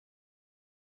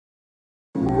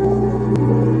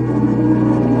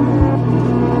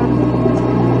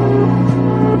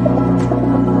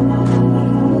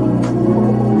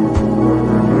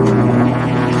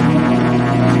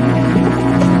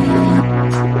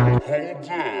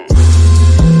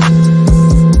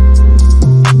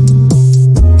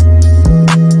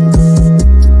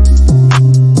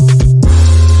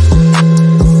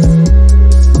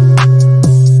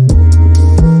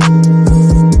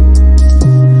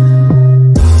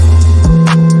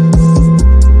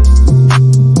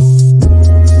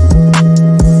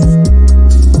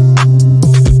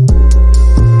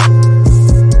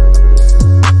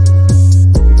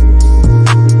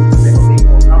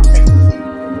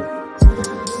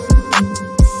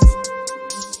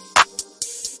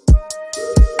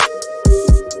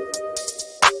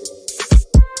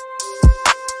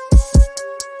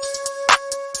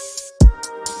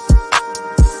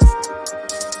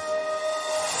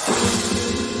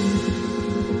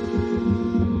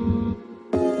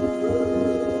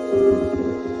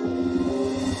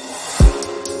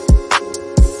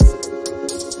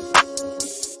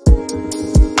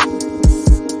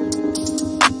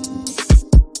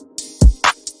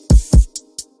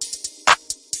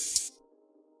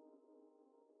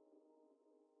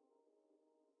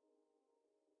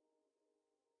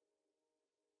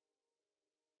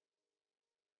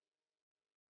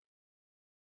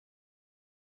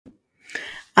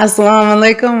Assalamu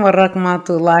alaikum wa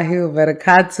rahmatullahi wa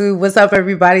barakatuh. What's up,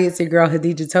 everybody? It's your girl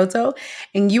Hadija Toto,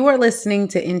 and you are listening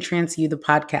to In Trance You, the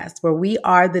podcast, where we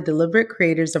are the deliberate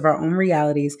creators of our own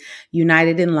realities,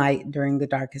 united in light during the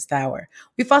darkest hour.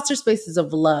 We foster spaces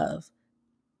of love,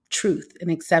 truth,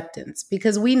 and acceptance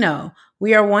because we know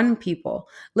we are one people.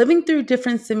 Living through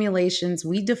different simulations,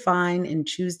 we define and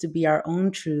choose to be our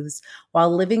own truths while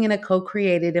living in a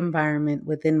co-created environment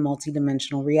within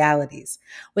multidimensional realities.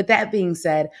 With that being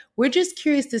said, we're just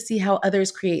curious to see how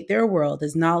others create their world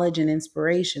as knowledge and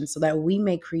inspiration so that we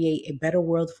may create a better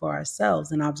world for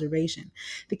ourselves in observation.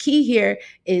 The key here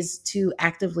is to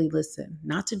actively listen,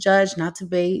 not to judge, not to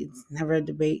debate. It's never a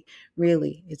debate,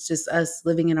 really. It's just us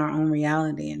living in our own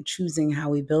reality and choosing how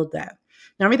we build that.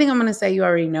 Now, everything I'm going to say, you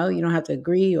already know. You don't have to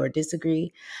agree or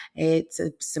disagree. It's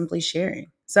simply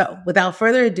sharing. So without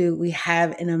further ado, we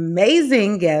have an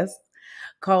amazing guest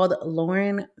called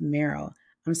Lauren Merrill.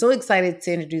 I'm so excited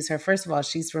to introduce her. First of all,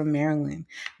 she's from Maryland,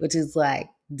 which is like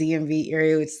DMV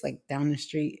area, which is like down the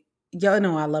street. Y'all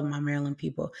know I love my Maryland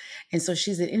people. And so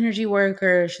she's an energy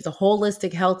worker. She's a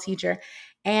holistic health teacher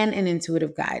and an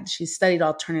intuitive guide. She's studied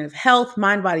alternative health,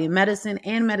 mind, body, and medicine,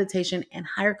 and meditation and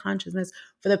higher consciousness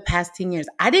for the past 10 years.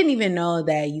 I didn't even know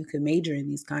that you could major in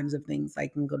these kinds of things,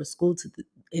 like and go to school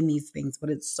in these things,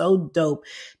 but it's so dope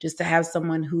just to have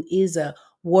someone who is a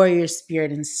warrior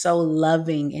spirit and so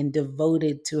loving and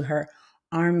devoted to her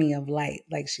army of light,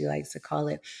 like she likes to call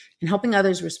it, and helping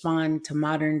others respond to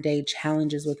modern day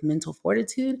challenges with mental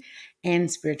fortitude and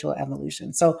spiritual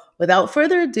evolution. So without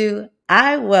further ado,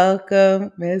 I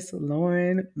welcome Miss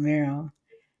Lauren Merrill.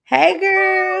 Hey,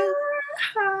 girl.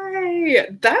 Hi.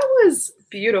 That was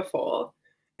beautiful.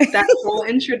 That whole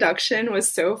introduction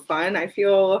was so fun. I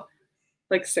feel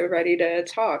like so ready to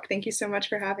talk. Thank you so much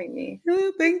for having me.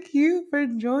 Oh, thank you for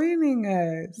joining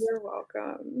us. You're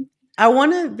welcome. I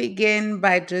want to begin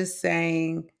by just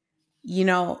saying,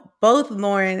 both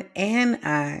Lauren and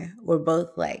I were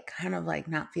both like kind of like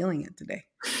not feeling it today.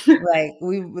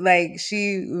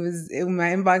 She was in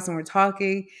my inbox and we're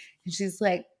talking, and she's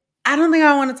like, I don't think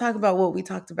I want to talk about what we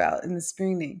talked about in the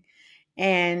screening.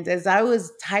 And as I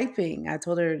was typing, I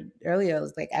told her earlier, I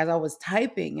was like, as I was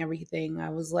typing everything, I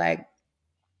was like,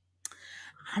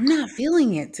 I'm not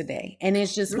feeling it today. And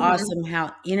it's just awesome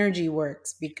how energy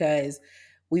works because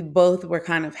we both were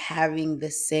kind of having the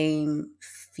same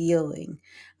feeling,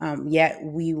 yet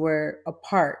we were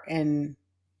apart. And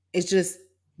it's just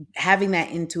having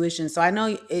that intuition. So I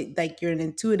know like you're an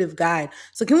intuitive guide.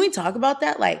 So can we talk about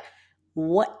that? Like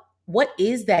what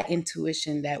is that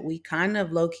intuition that we kind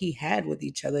of low key had with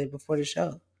each other before the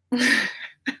show?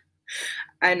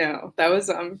 I know. That was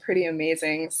pretty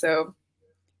amazing. So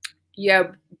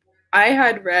yeah, I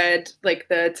had read like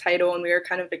the title and we were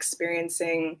kind of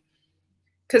experiencing,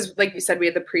 because like you said, we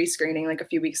had the pre-screening like a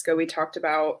few weeks ago. We talked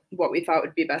about what we thought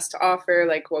would be best to offer,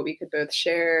 like what we could both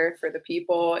share for the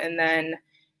people. And then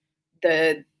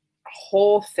the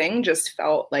whole thing just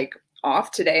felt like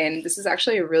off today. And this is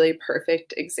actually a really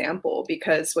perfect example,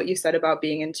 because what you said about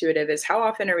being intuitive is how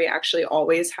often are we actually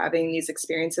always having these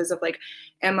experiences of like,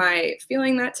 am I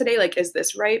feeling that today? Like, is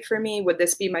this right for me? Would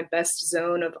this be my best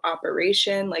zone of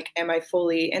operation? Like, am I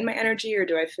fully in my energy, or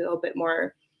do I feel a bit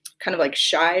more kind of like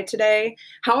shy today?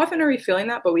 How often are we feeling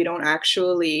that, but we don't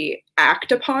actually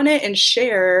act upon it and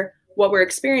share what we're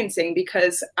experiencing?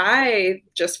 Because I,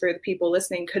 just for the people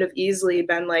listening, could have easily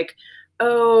been like,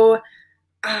 oh,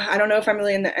 I don't know if I'm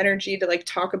really in the energy to like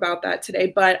talk about that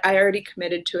today, but I already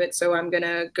committed to it. So I'm going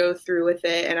to go through with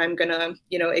it, and I'm going to,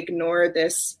 ignore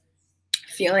this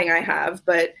feeling I have.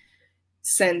 But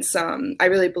since I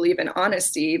really believe in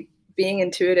honesty, being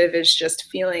intuitive is just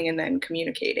feeling and then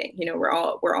communicating. We're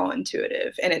all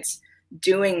intuitive, and it's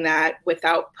doing that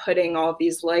without putting all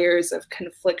these layers of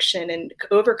confliction and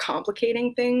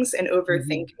overcomplicating things and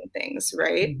overthinking things,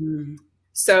 right? Mm-hmm.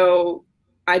 So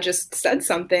I just said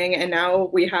something, and now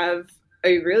we have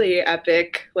a really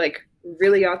epic, like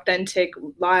really authentic,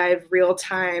 live, real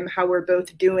time, how we're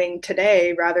both doing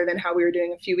today rather than how we were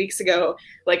doing a few weeks ago,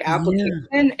 like application.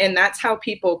 Yeah. And that's how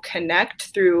people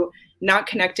connect, through not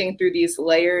connecting through these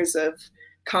layers of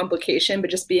complication, but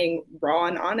just being raw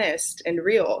and honest and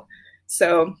real.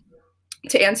 So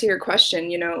to answer your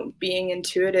question, being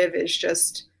intuitive is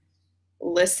just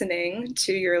listening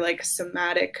to your like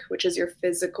somatic, which is your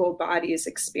physical body's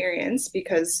experience.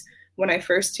 Because when I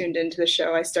first tuned into the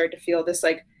show, I started to feel this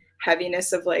like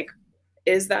heaviness of like,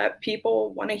 is that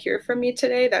people want to hear from me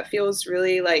today? That feels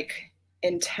really like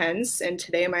intense. And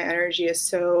today my energy is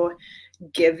so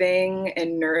giving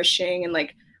and nourishing and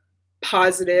like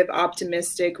positive,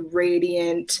 optimistic,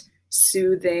 radiant,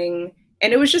 soothing.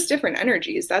 And it was just different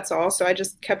energies. That's all. So I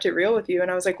just kept it real with you. And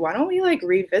I was like, why don't we like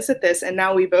revisit this? And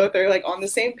now we both are like on the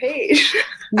same page.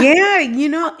 Yeah, and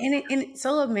it's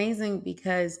so amazing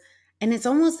because, and it's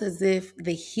almost as if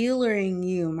the healer in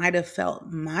you might have felt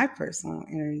my personal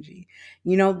energy,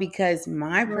 because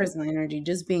my personal energy,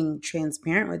 just being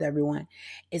transparent with everyone,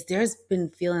 is there's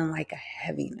been feeling like a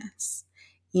heaviness,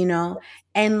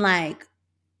 and like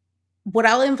what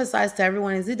I'll emphasize to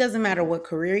everyone is it doesn't matter what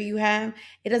career you have,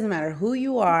 it doesn't matter who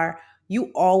you are,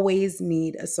 you always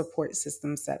need a support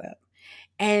system set up.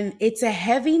 And it's a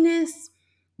heaviness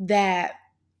that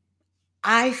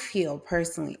I feel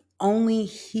personally only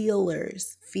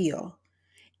healers feel.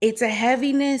 It's a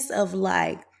heaviness of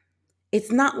like,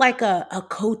 it's not like a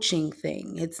coaching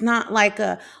thing. It's not like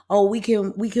oh, we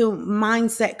can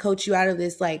mindset coach you out of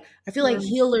this. Like, I feel like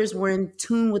healers were in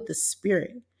tune with the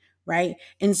spirit, right?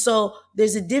 And so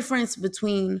there's a difference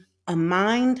between a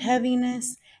mind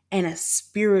heaviness and a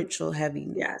spiritual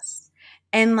heaviness. Yes.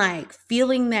 And like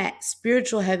feeling that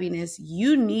spiritual heaviness,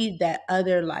 you need that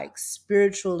other like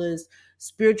spiritual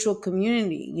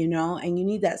community, and you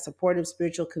need that supportive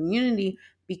spiritual community,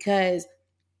 because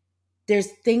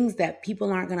there's things that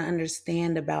people aren't going to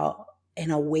understand about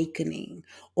an awakening,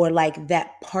 or like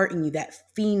that part in you, that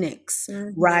phoenix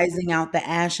rising out the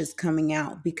ashes, coming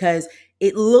out, because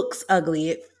it looks ugly,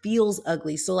 it feels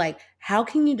ugly. So like, how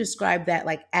can you describe that,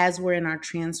 like, as we're in our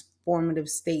transformative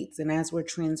states and as we're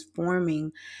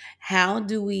transforming, how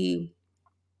do we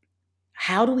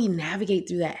navigate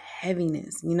through that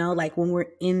heaviness, like when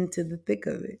we're into the thick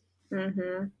of it?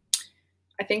 Mm-hmm.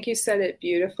 I think you said it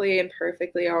beautifully and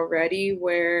perfectly already,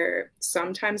 where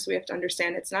sometimes we have to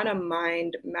understand it's not a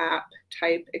mind map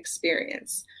type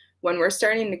experience. When we're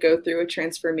starting to go through a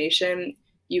transformation,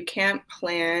 you can't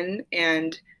plan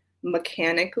and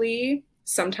mechanically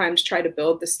sometimes try to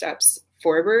build the steps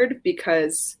forward,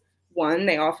 because one,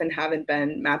 they often haven't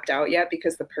been mapped out yet,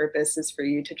 because the purpose is for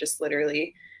you to just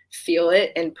literally feel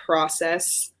it and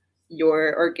process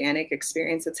your organic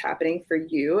experience that's happening for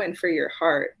you and for your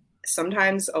heart.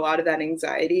 Sometimes a lot of that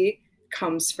anxiety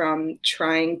comes from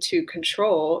trying to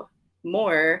control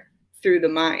more through the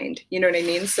mind. You know what I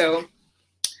mean? So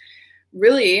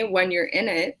really, when you're in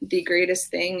it, the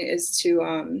greatest thing is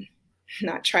to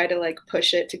not try to like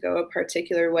push it to go a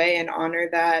particular way, and honor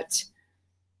that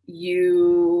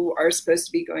you are supposed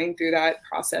to be going through that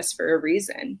process for a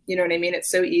reason. You know what I mean? It's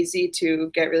so easy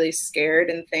to get really scared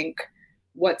and think,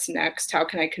 what's next? How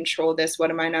can I control this?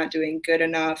 What am I not doing good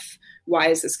enough? Why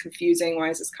is this confusing? Why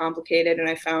is this complicated? And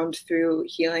I found through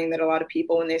healing that a lot of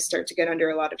people, when they start to get under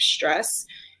a lot of stress,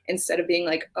 instead of being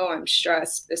like, oh, I'm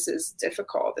stressed, this is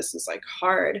difficult, this is like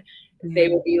hard, they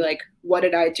will be like, what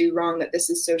did I do wrong that this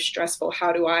is so stressful?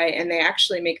 How do I? And they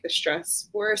actually make the stress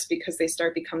worse, because they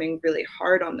start becoming really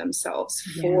hard on themselves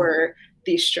for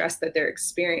the stress that they're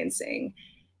experiencing.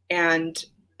 And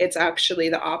it's actually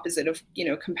the opposite of,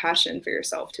 compassion for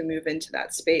yourself to move into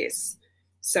that space.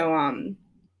 So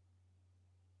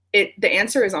the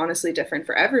answer is honestly different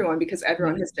for everyone, because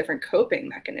everyone has different coping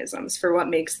mechanisms for what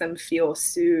makes them feel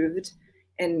soothed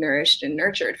and nourished and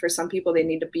nurtured. For some people, they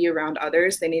need to be around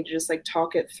others. They need to just like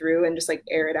talk it through and just like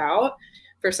air it out.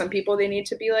 For some people, they need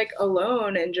to be like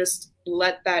alone and just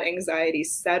let that anxiety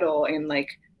settle and like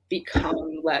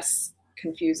become less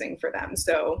confusing for them.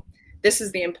 So this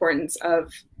is the importance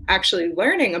of actually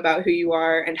learning about who you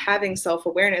are and having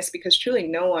self-awareness, because truly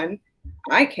no one,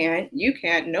 I can't, you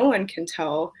can't, no one can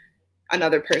tell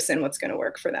another person what's going to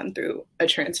work for them through a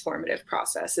transformative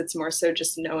process. It's more so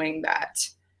just knowing that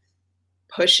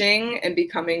pushing and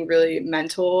becoming really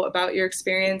mental about your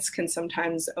experience can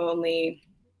sometimes only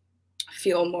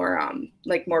feel more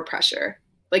like more pressure.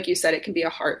 Like you said, it can be a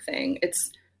heart thing.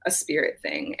 It's a spirit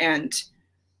thing. And,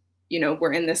 you know,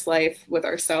 we're in this life with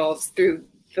ourselves through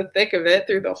the thick of it,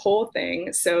 through the whole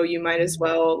thing. So you might as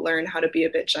well learn how to be a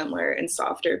bit gentler and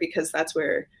softer, because that's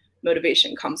where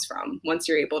motivation comes from once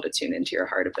you're able to tune into your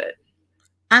heart a bit.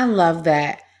 I love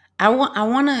that. I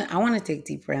want to take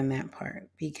deeper in that part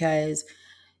because,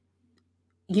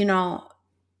 you know,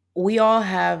 we all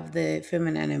have the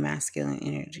feminine and masculine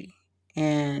energy,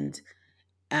 and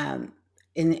um,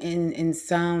 in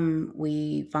some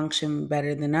we function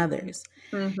better than others.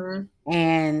 Mm-hmm.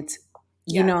 And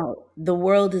you Yeah. know, the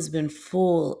world has been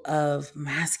full of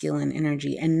masculine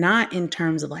energy, and not in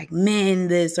terms of like men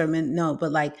this or men no,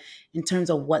 but like in terms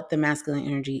of what the masculine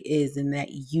energy is, and that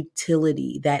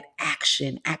utility, that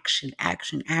action, action,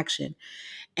 action, action,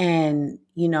 and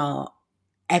you know,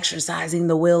 exercising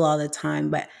the will all the time.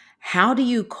 But how do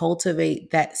you cultivate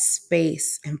that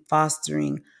space and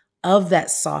fostering of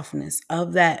that softness,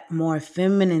 of that more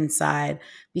feminine side?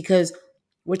 Because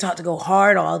we're taught to go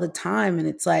hard all the time. And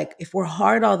it's like, if we're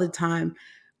hard all the time,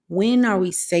 when are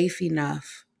we safe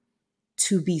enough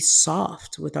to be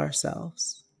soft with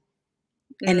ourselves?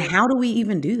 And how do we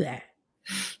even do that?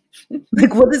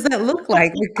 Like, what does that look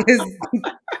like? Because,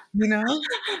 you know?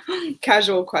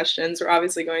 Casual questions. We're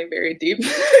obviously going very deep,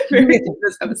 very deep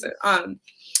this episode.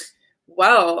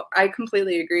 Well, I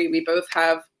completely agree. We both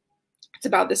have, it's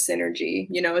about the synergy,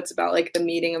 you know, it's about like the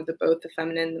meeting of the both the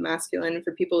feminine and the masculine. And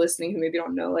for people listening who maybe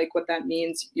don't know like what that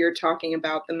means, you're talking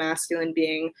about the masculine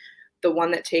being the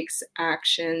one that takes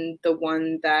action, the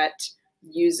one that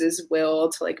uses will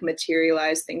to like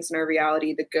materialize things in our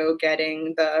reality, the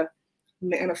go-getting, the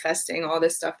manifesting, all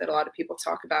this stuff that a lot of people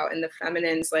talk about. And the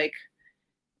feminine's like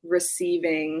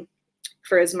receiving.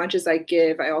 For as much as I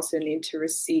give, I also need to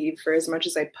receive. For as much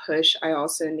as I push, I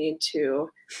also need to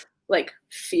like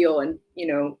feel and, you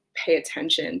know, pay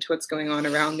attention to what's going on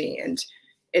around me. And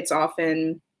it's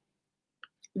often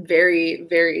very,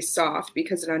 very soft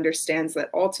because it understands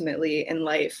that ultimately in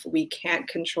life, we can't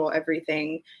control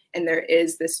everything. And there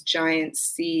is this giant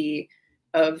sea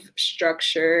of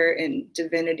structure and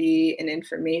divinity and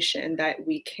information that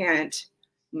we can't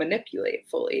manipulate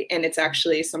fully. And it's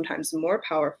actually sometimes more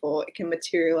powerful. It can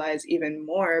materialize even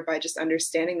more by just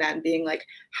understanding that and being like,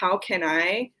 how can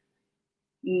I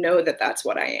know that that's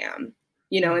what I am?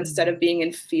 You know, instead of being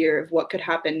in fear of what could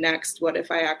happen next, what if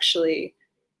I actually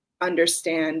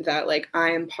understand that like I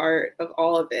am part of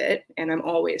all of it and I'm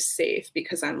always safe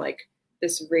because I'm like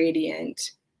this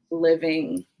radiant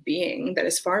living being that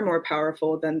is far more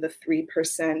powerful than the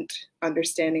 3%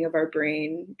 understanding of our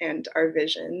brain and our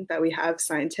vision that we have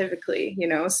scientifically, you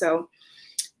know? So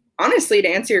honestly, to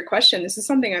answer your question, this is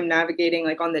something I'm navigating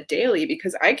like on the daily,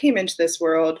 because I came into this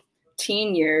world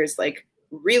teen years, like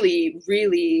really,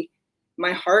 really,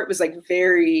 my heart was like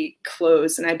very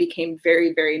closed and I became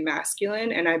very, very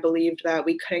masculine. And I believed that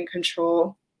we couldn't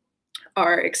control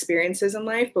our experiences in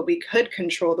life, but we could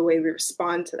control the way we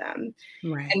respond to them.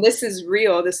 Right. And this is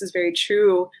real. This is very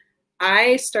true.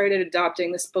 I started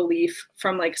adopting this belief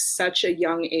from like such a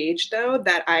young age, though,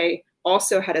 that I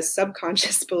also had a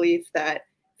subconscious belief that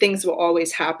things will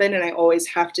always happen and I always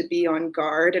have to be on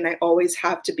guard and I always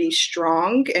have to be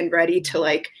strong and ready to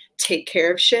like take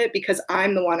care of shit because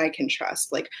I'm the one I can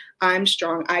trust. Like, I'm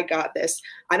strong. I got this.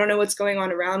 I don't know what's going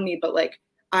on around me, but like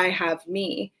I have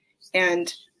me.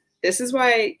 And this is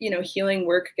why, you know, healing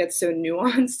work gets so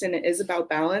nuanced and it is about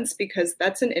balance, because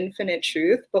that's an infinite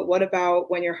truth. But what about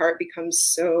when your heart becomes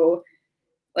so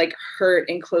like hurt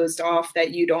and closed off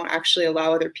that you don't actually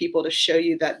allow other people to show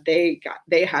you that they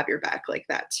have your back like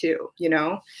that too, you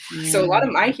know? So a lot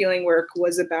of my healing work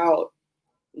was about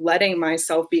letting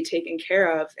myself be taken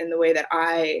care of in the way that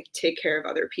I take care of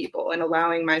other people, and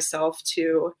allowing myself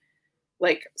to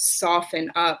like soften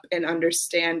up and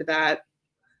understand that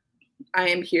I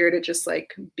am here to just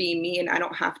like be me, and I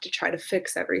don't have to try to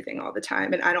fix everything all the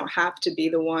time. And I don't have to be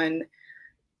the one,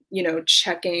 you know,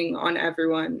 checking on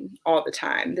everyone all the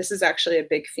time. This is actually a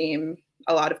big theme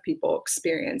a lot of people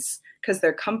experience, because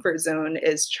their comfort zone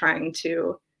is trying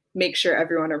to make sure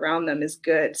everyone around them is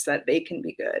good so that they can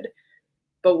be good.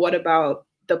 But what about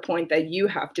the point that you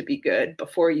have to be good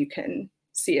before you can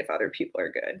see if other people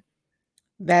are good?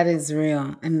 That is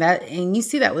real. And you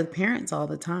see that with parents all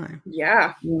the time.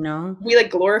 Yeah. You know? We like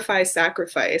glorify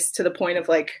sacrifice to the point of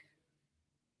like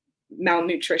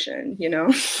malnutrition, you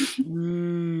know?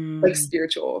 Like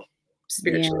spiritual.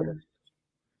 Yeah.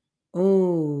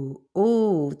 Ooh,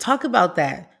 ooh, talk about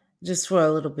that just for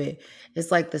a little bit.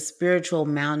 It's like the spiritual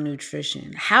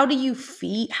malnutrition. How do you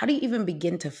even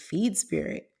begin to feed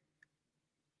spirit?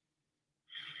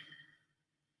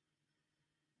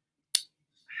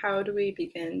 How do we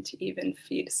begin to even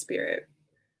feed spirit?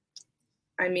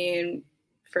 I mean,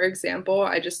 for example,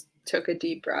 I just took a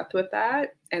deep breath with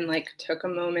that and like took a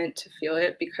moment to feel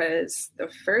it, because the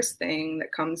first thing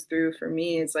that comes through for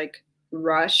me is like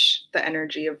rush, the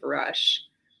energy of rush.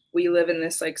 We live in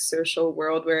this like social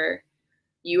world where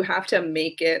you have to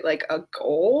make it like a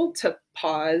goal to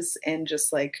pause and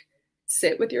just like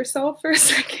sit with yourself for a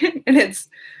second. And it's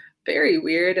very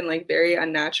weird and like very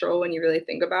unnatural when you really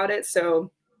think about it.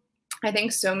 So I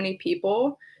think so many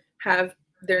people have,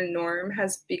 their norm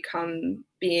has become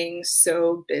being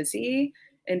so busy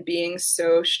and being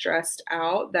so stressed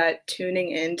out that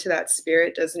tuning into that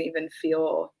spirit doesn't even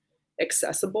feel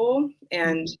accessible.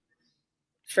 And Mhm.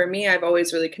 for me, I've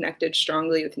always really connected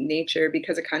strongly with nature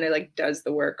because it kind of like does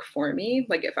the work for me.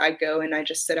 Like if I go and I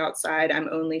just sit outside, I'm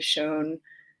only shown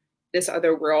this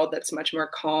other world that's much more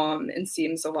calm and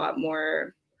seems a lot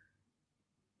more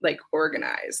like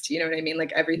organized. You know what I mean?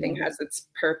 Like everything Yeah. has its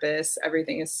purpose,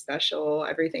 everything is special,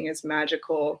 everything is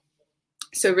magical.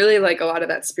 So really like a lot of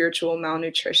that spiritual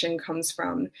malnutrition comes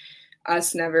from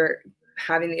us never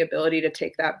having the ability to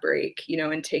take that break, you know,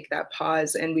 and take that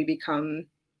pause, and we become,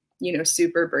 you know,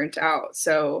 super burnt out.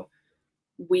 So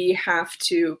we have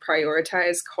to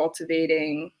prioritize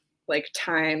cultivating like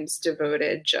times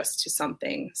devoted just to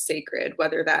something sacred,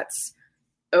 whether that's,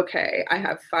 okay, I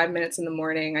have 5 minutes in the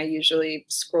morning. I usually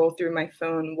scroll through my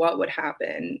phone. What would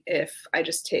happen if I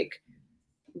just take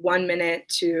 1 minute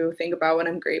to think about what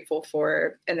I'm grateful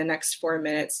for, and the next 4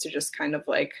 minutes to just kind of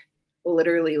like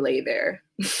literally lay there?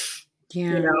 You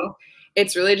Yeah. know,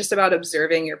 it's really just about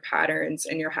observing your patterns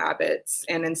and your habits.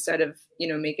 And instead of, you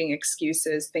know, making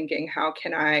excuses, thinking, how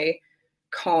can I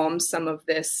calm some of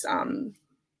this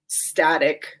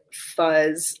static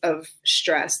fuzz of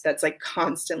stress that's like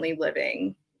constantly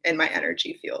living in my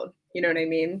energy field? You know what I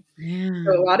mean?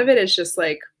 So a Yeah. lot of it is just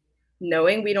like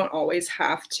knowing we don't always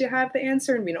have to have the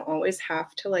answer, and we don't always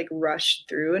have to like rush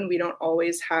through, and we don't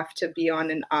always have to be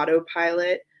on an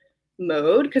autopilot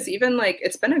mode. Because even like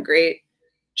it's been a great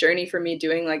journey for me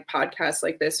doing like podcasts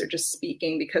like this or just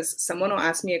speaking, because someone will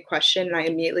ask me a question and I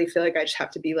immediately feel like I just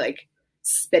have to be like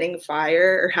spitting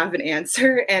fire or have an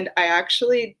answer, and I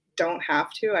actually don't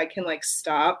have to. I can like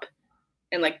stop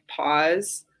and like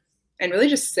pause and really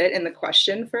just sit in the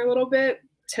question for a little bit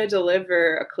to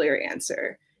deliver a clear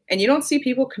answer. And you don't see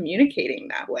people communicating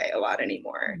that way a lot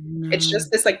anymore. It's No.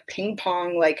 just this like ping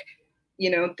pong, like, you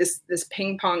know, this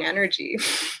ping pong energy.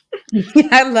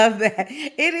 I love that.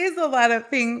 It is a lot of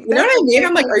things. You know That's what I a mean? great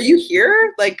I'm like, way are to, you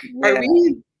here? Like, are yeah.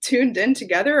 we tuned in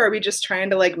together? Or are we just trying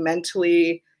to like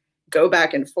mentally go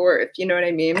back and forth? You know what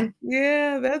I mean?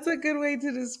 Yeah, that's a good way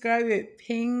to describe it.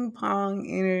 Ping pong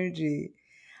energy.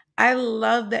 I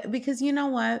love that because you know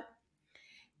what?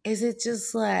 Is it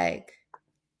just like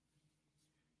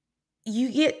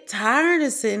you get tired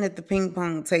of sitting at the ping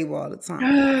pong table all the time?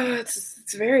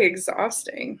 It's very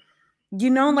exhausting. You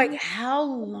know, like how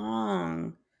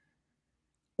long?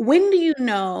 When do you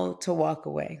know to walk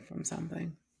away from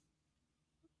something?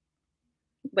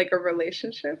 Like a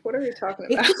relationship? What are we talking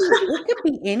It about? could be it could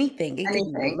be anything. It could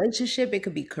be Anything. relationship, it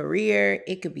could be career,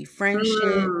 it could be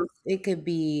friendship, Mm, it could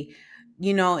be,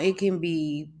 you know, it can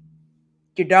be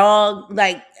your dog.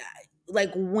 Like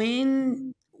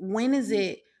when is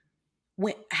it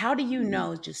when how do you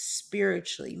know just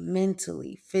spiritually,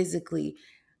 mentally, physically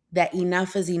that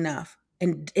enough is enough?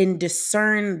 And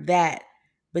discern that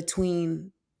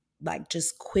between like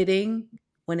just quitting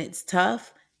when it's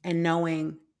tough and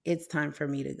knowing it's time for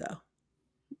me to go.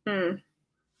 mm,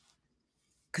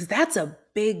 Cause that's a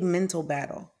big mental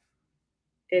battle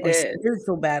it or is.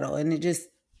 spiritual battle, and it just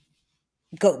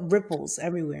go ripples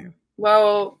everywhere.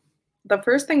 Well, the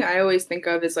first thing I always think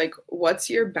of is like, what's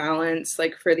your balance,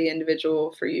 like for the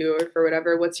individual, for you, or for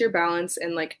whatever? What's your balance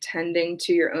in like tending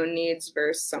to your own needs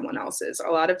versus someone else's? A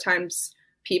lot of times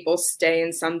people stay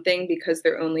in something because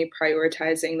they're only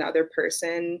prioritizing the other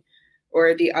person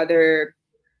or the other,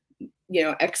 you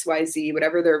know, XYZ,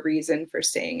 whatever their reason for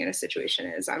staying in a situation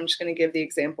is. I'm just going to give the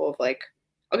example of like,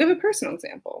 I'll give a personal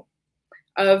example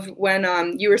of when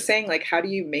you were saying like, how do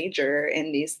you major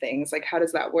in these things, like how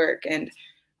does that work? And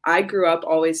I grew up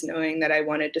always knowing that I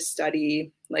wanted to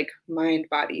study like mind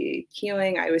body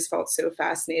healing. I always felt so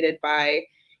fascinated by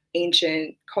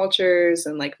ancient cultures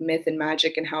and like myth and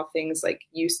magic and how things like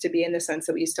used to be, in the sense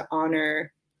that we used to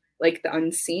honor like the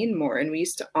unseen more, and we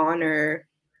used to honor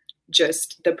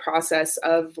just the process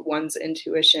of one's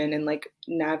intuition and like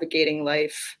navigating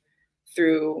life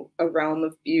through a realm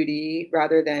of beauty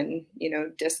rather than,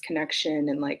 disconnection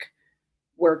and like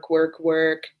work, work,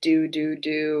 work, do, do,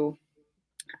 do.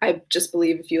 I just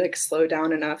believe if you like slow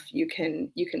down enough, you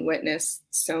can witness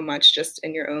so much just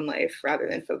in your own life rather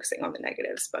than focusing on the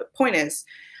negatives. But point is,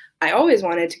 I always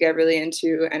wanted to get really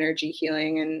into energy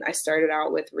healing, and I started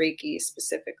out with Reiki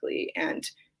specifically. And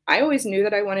I always knew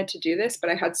that I wanted to do this, but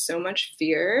I had so much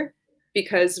fear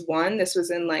because one, this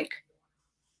was in like,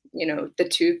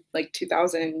 the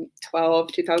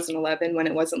 2012, 2011, when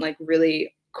it wasn't like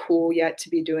really cool yet to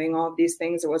be doing all of these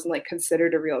things. It wasn't like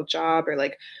considered a real job or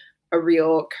like a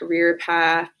real career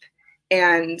path.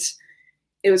 And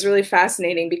it was really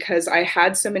fascinating because I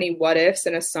had so many what ifs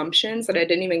and assumptions that I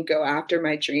didn't even go after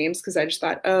my dreams because I just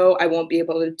thought, oh, I won't be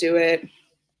able to do it.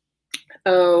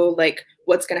 Oh, like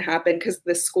what's going to happen? Because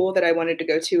the school that I wanted to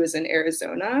go to was in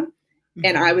Arizona.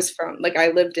 And I was I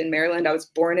lived in Maryland. I was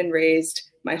born and raised.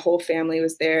 My whole family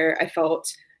was there. I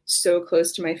felt so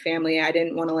close to my family. I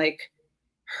didn't want to like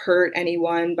hurt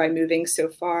anyone by moving so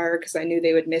far because I knew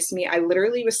they would miss me. I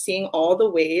literally was seeing all the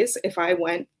ways if I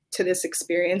went to this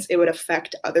experience, it would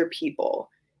affect other people.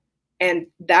 And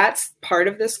that's part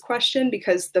of this question,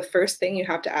 because the first thing you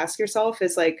have to ask yourself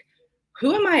is like,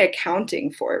 who am I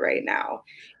accounting for right now?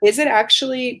 Is it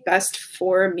actually best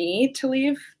for me to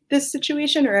leave this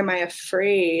situation, or am I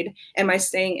afraid? Am I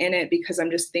staying in it because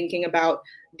I'm just thinking about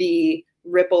the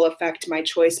ripple effect my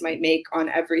choice might make on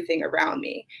everything around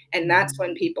me? And that's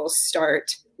when people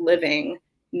start living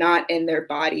not in their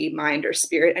body, mind, or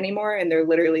spirit anymore. And they're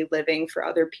literally living for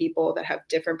other people that have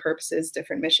different purposes,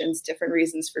 different missions, different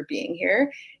reasons for being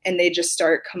here. And they just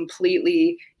start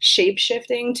completely shape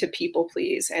shifting to people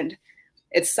please. And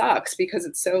it sucks because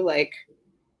it's so like,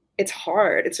 it's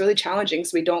hard. It's really challenging.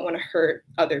 So we don't want to hurt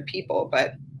other people.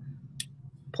 But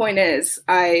point is,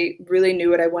 I really knew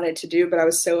what I wanted to do, but I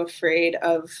was so afraid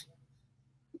of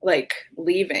like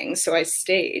leaving. So I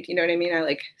stayed, you know what I mean? I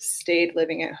like stayed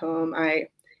living at home. I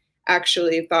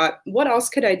actually thought, what else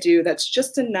could I do that's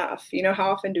just enough? You know, how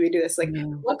often do we do this? Like,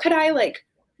 what could I like,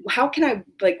 how can I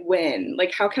like win?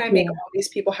 Like, how can I make all these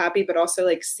people happy, but also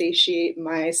like satiate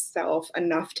myself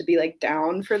enough to be like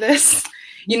down for this?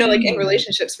 You know, like in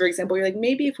relationships, for example, you're like,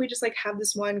 maybe if we just like have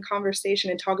this one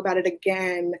conversation and talk about it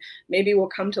again, maybe we'll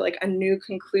come to like a new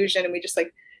conclusion, and we just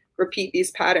like repeat these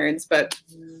patterns. But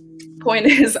point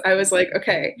is, I was like,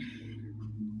 okay,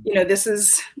 this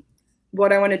is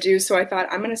what I want to do. So I thought,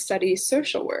 I'm going to study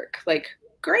social work. Like,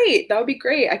 great, that would be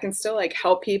great. I can still like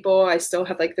help people. I still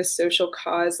have like this social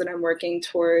cause that I'm working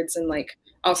towards, and like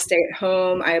I'll stay at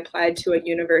home. I applied to a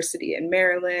university in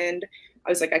Maryland. I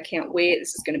was like, I can't wait.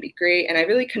 This is going to be great. And I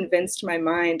really convinced my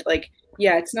mind, like,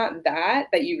 yeah, it's not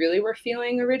that you really were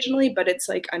feeling originally, but it's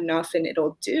like enough and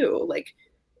it'll do, like,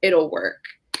 it'll work.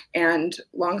 And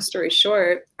long story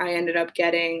short, I ended up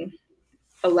getting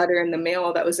a letter in the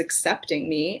mail that was accepting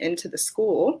me into the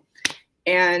school.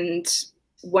 And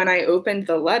when I opened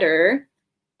the letter,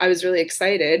 I was really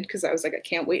excited because I was like, I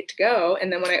can't wait to go.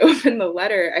 And then when I opened the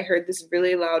letter, I heard this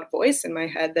really loud voice in my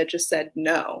head that just said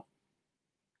no.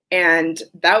 And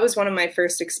that was one of my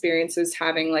first experiences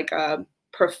having like a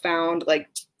profound like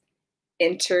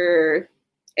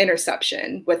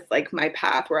interception with like my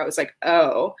path, where I was like,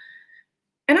 oh.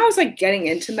 And I was like getting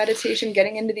into meditation,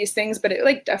 getting into these things, but it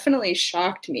like definitely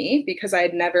shocked me because I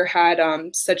had never had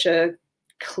such a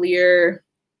clear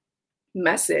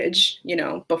message,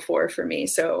 before for me.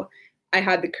 So I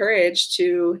had the courage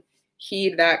to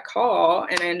heed that call,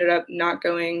 and I ended up not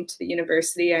going to the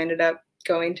university. I ended up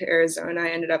going to Arizona. I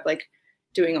ended up like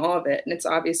doing all of it. And it's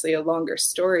obviously a longer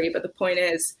story, but the point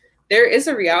is, there is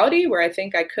a reality where I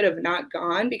think I could have not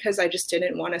gone because I just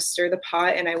didn't want to stir the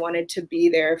pot, and I wanted to be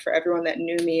there for everyone that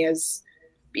knew me as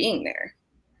being there.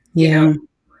 Yeah.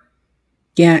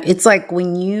 Yeah. It's like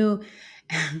when you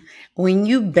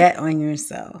bet on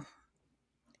yourself,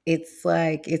 it's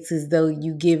as though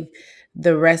you give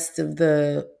the rest of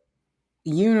the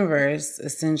universe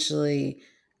essentially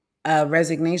a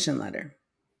resignation letter,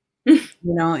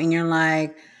 and you're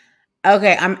like,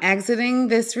 okay, I'm exiting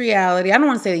this reality. I don't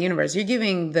want to say the universe. You're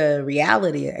giving the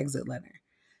reality an exit letter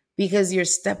because you're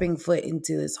stepping foot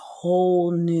into this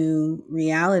whole new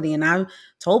reality. And I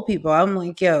told people, I'm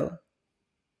like, yo,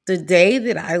 the day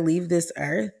that I leave this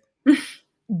earth,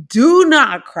 do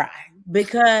not cry,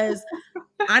 because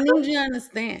I need you to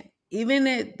understand, even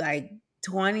at like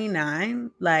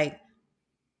 29, like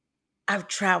I've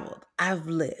traveled, I've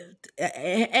lived,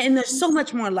 and there's so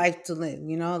much more life to live.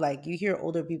 Like you hear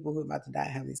older people who are about to die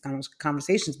have these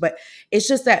conversations, but it's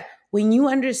just that when you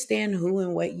understand who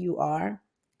and what you are,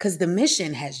 because the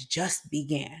mission has just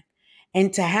began.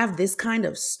 And to have this kind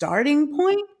of starting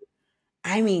point,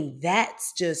 I mean,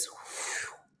 that's just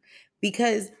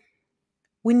because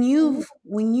when you've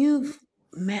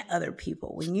met other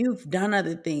people, when you've done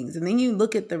other things, and then you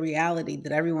look at the reality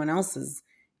that everyone else is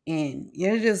in,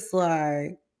 you're just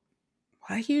like,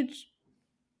 why you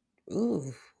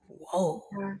ooh, whoa.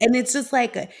 Yeah. And it's just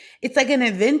like it's like an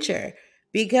adventure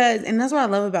because and that's what I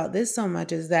love about this so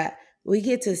much is that we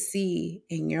get to see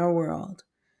in your world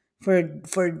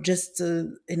for just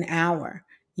an hour.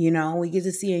 You know, we get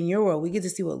to see in your world. We get to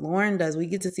see what Lauren does. We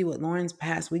get to see what Lauren's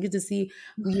past. We get to see,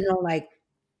 like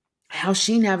how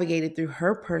she navigated through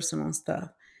her personal stuff.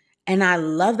 And I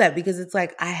love that because it's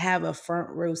like I have a front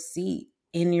row seat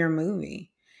in your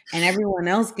movie. And everyone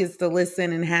else gets to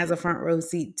listen and has a front row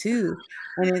seat too.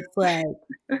 And it's like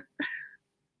Yeah.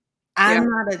 I'm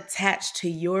not attached to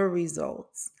your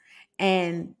results.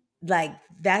 And like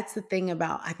that's the thing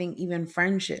about I think even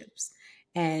friendships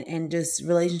and just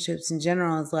relationships in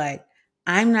general is like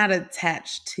I'm not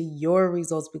attached to your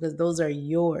results because those are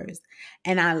yours.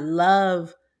 And I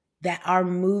love that our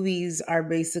movies are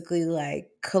basically like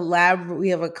we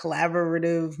have a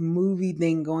collaborative movie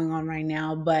thing going on right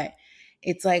now, but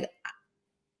it's like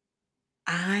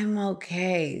I'm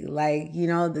okay. Like,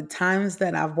 the times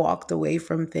that I've walked away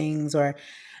from things or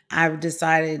I've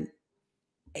decided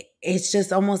it's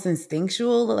just almost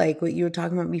instinctual, like what you were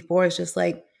talking about before. It's just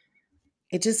like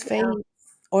it just Yeah. fades.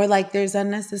 Or like there's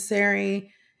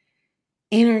unnecessary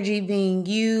energy being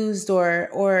used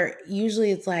or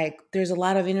usually it's like there's a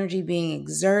lot of energy being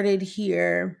exerted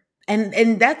here.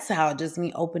 And that's how just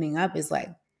me opening up is like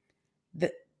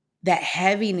the, that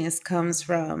heaviness comes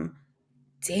from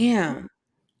damn,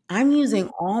 I'm using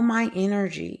all my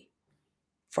energy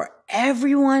for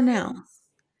everyone else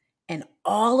and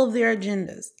all of their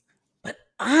agendas, but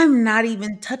I'm not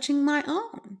even touching my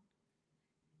own.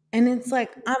 And it's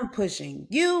like I'm pushing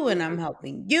you and I'm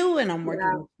helping you and I'm working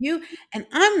Yeah. with you and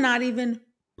I'm not even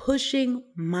pushing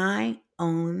my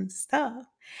own stuff.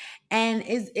 And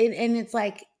it's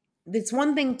like it's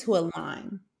one thing to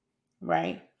align,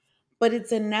 right? But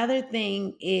it's another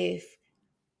thing if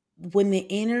when the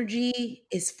energy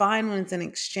is fine when it's an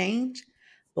exchange,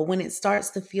 but when it starts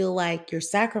to feel like you're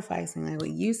sacrificing, like what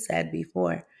you said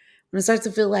before, when it starts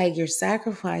to feel like you're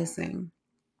sacrificing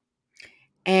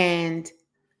and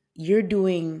you're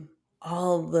doing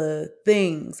all the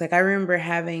things. Like I remember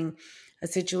having a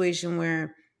situation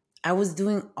where I was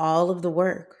doing all of the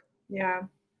work Yeah.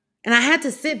 and I had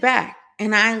to sit back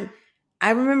and I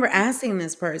remember asking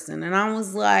this person and I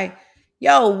was like,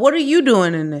 "Yo, what are you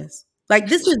doing in this? Like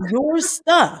this is your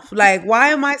stuff. Like why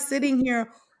am I sitting here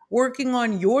working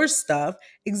on your stuff,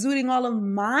 exuding all of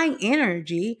my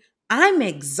energy? I'm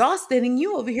exhausted and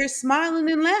you over here smiling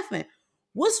and laughing.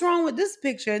 What's wrong with this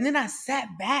picture?" And then I sat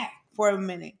back for a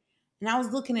minute and I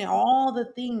was looking at all the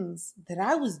things that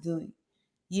I was doing.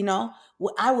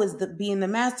 I was being the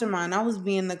mastermind. I was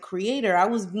being the creator. I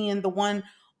was being the one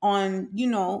on,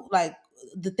 like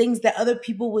the things that other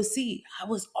people would see. I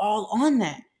was all on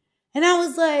that. And I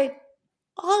was like,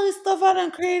 all this stuff I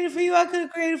done created for you, I could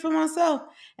have created for myself.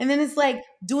 And then it's like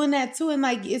doing that too. And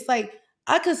like, it's like,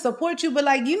 I could support you, but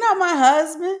like, you're not my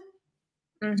husband.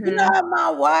 You're Mm-hmm. not my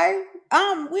wife.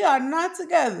 We are not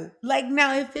together. Like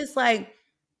now, if it's like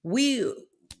we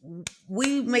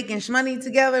we making money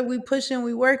together, we pushing,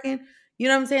 we working. You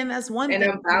know what I'm saying? That's one In thing.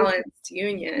 a balanced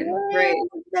union, right?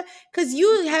 Yeah, because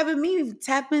you having me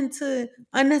tap into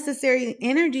unnecessary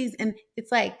energies, and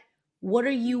it's like, what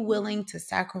are you willing to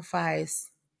sacrifice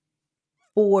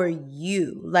for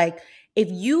you? Like, if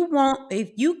you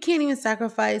can't even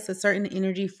sacrifice a certain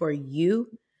energy for you,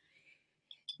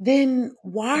 then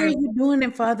why are Mm. you doing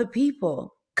it for other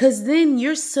people? Because then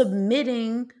you're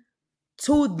submitting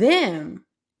to them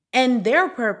and their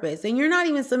purpose. And you're not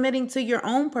even submitting to your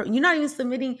own purpose. You're not even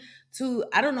submitting to,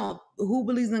 I don't know who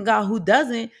believes in God, who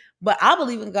doesn't, but I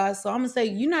believe in God. So I'm going to say,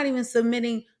 you're not even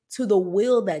submitting to the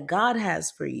will that God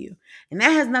has for you. And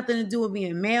that has nothing to do with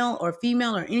being male or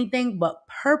female or anything but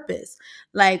purpose.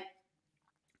 Like,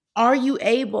 are you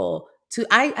able to?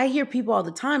 I hear people all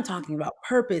the time talking about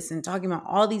purpose and talking about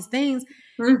all these things.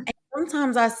 Mm. And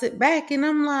sometimes I sit back and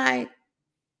I'm like,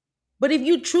 but if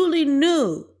you truly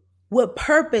knew what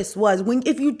purpose was,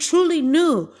 if you truly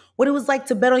knew what it was like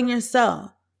to bet on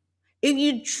yourself, if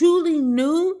you truly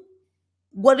knew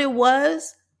what it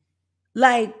was,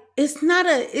 like it's not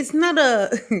a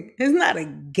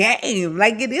game.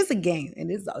 Like it is a game,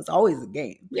 and it's always a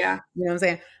game. Yeah. You know what I'm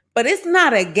saying? But it's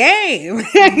not a game.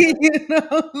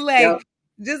 Mhm. Like Yep.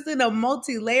 just in a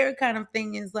multi-layer kind of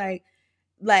thing is like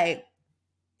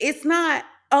it's not.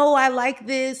 oh, I like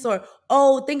this, or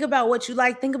oh, think about what you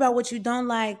like, think about what you don't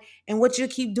like, and what you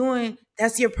keep doing,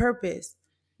 that's your purpose.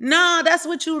 No, that's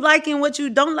what you like and what you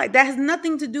don't like. That has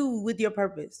nothing to do with your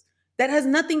purpose. That has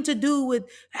nothing to do with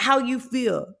how you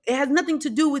feel. It has nothing to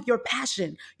do with your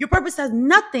passion. Your purpose has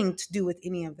nothing to do with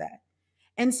any of that.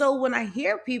 And so when I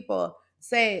hear people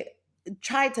say,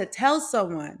 try to tell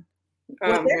someone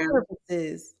what Oh their man. purpose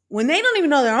is when they don't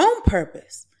even know their own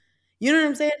purpose, you know what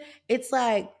I'm saying? It's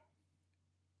like,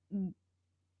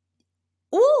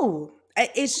 ooh,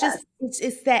 it's just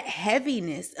it's that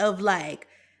heaviness of like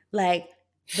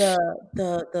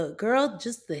the girl,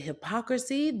 just the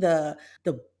hypocrisy, the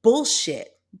bullshit.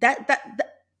 That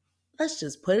let's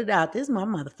just put it out. This is my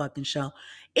motherfucking show.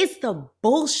 It's the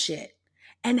bullshit.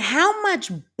 And how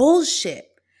much bullshit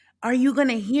are you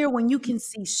gonna hear when you can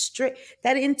see straight,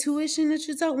 that intuition that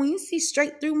you talk, when you see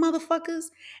straight through motherfuckers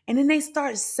and then they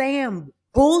start saying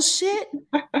bullshit? You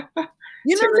know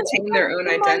To what I'm saying? retain their own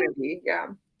identity. Yeah.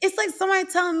 It's like somebody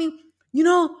telling me, you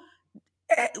know,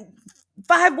 eh,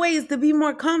 5 ways to be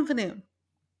more confident.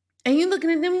 And you looking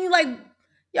at them and you like,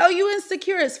 yo, you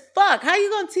insecure as fuck. How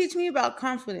you gonna teach me about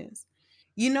confidence?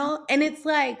 You know? And it's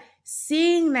like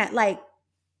seeing that, like,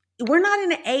 we're not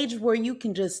in an age where you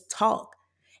can just talk.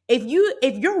 If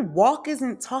your walk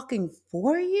isn't talking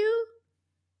for you,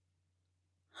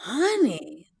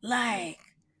 honey, like,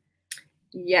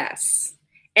 Yes.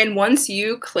 And once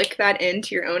you click that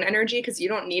into your own energy, because you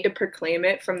don't need to proclaim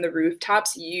it from the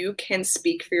rooftops, you can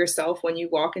speak for yourself when you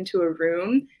walk into a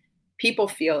room. People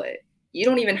feel it. You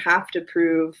don't even have to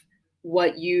prove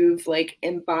what you've like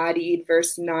embodied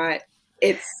versus not.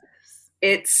 It's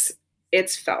it's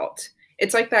it's felt.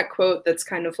 It's like that quote that's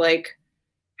kind of like,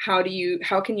 how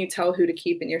can you tell who to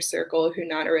keep in your circle, who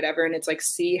not, or whatever? And it's like,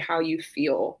 see how you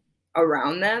feel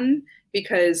around them.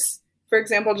 Because, for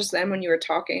example, just then when you were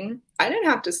talking, I didn't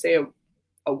have to say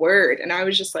a word, and I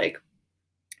was just like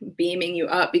beaming you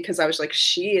up because I was like,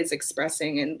 she is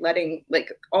expressing and letting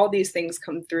like all these things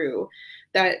come through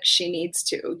that she needs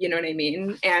to, you know what I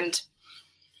mean? And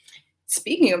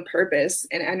speaking of purpose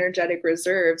and energetic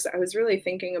reserves, I was really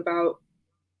thinking about,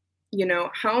 you know,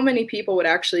 how many people would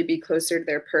actually be closer to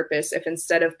their purpose if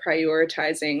instead of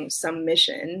prioritizing some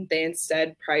mission, they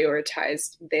instead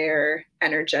prioritized their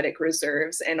energetic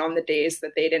reserves, and on the days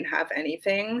that they didn't have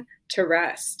anything, to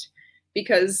rest.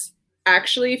 Because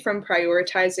actually, from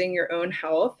prioritizing your own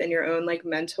health and your own like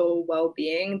mental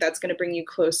well-being, that's going to bring you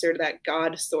closer to that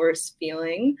God source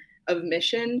feeling of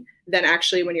mission than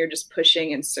actually when you're just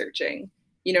pushing and searching.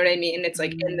 You know what I mean? It's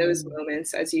like in those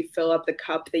moments as you fill up the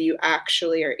cup that you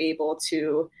actually are able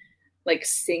to like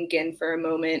sink in for a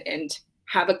moment and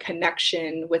have a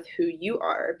connection with who you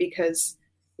are. Because,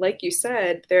 like you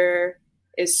said, there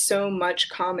is so much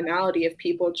commonality of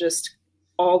people just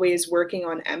always working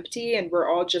on empty, and we're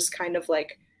all just kind of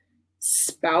like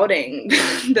spouting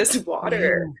this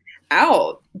water yeah.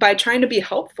 out by trying to be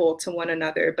helpful to one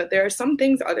another. But there are some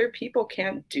things other people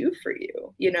can't do for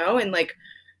you, you know? And like,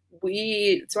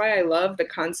 that's why I love the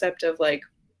concept of like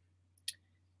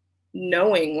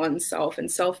knowing oneself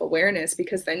and self-awareness,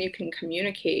 because then you can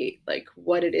communicate like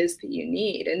what it is that you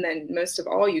need, and then most of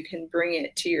all you can bring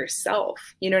it to yourself,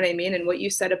 you know what I mean? And what you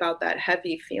said about that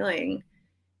heavy feeling,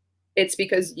 it's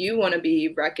because you want to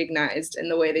be recognized in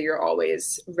the way that you're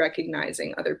always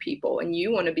recognizing other people, and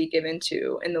you want to be given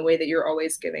to in the way that you're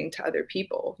always giving to other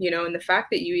people, you know? And the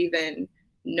fact that you even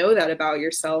know that about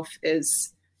yourself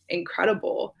is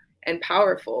incredible and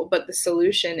powerful. But the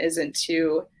solution isn't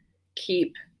to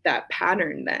keep that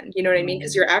pattern then, you know what I mean?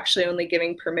 Because you're actually only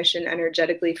giving permission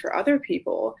energetically for other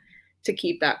people to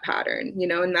keep that pattern, you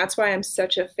know? And that's why I'm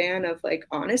such a fan of like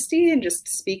honesty and just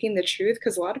speaking the truth,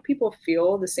 because a lot of people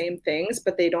feel the same things,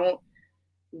 but they don't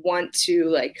want to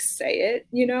like say it,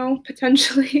 you know,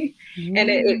 potentially. And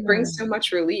it brings so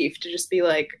much relief to just be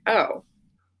like, oh,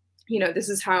 you know, this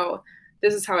is how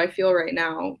I feel right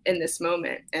now in this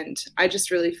moment. And I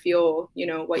just really feel, you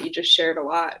know, what you just shared a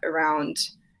lot around,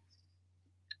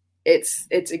 it's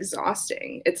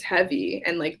exhausting, it's heavy,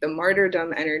 and like the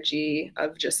martyrdom energy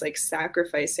of just like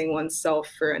sacrificing oneself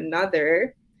for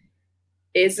another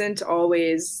isn't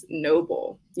always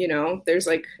noble, you know? There's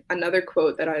like another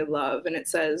quote that I love, and it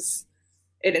says,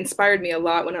 it inspired me a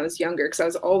lot when I was younger because I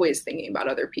was always thinking about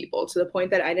other people to the point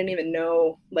that I didn't even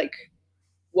know like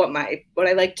what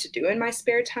I like to do in my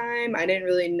spare time. I didn't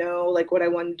really know like what I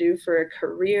wanted to do for a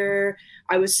career.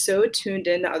 I was so tuned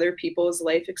into other people's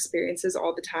life experiences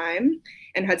all the time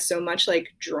and had so much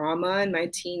like drama in my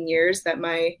teen years that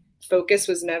my focus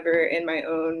was never in my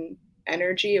own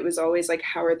energy. It was always like,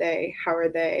 how are they? How are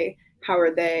they? How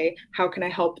are they? How can I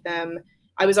help them?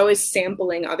 I was always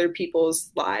sampling other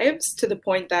people's lives to the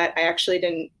point that I actually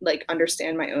didn't like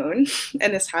understand my own.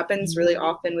 And this happens really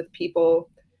often with people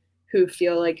who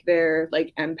feel like they're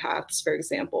like empaths, for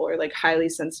example, or like highly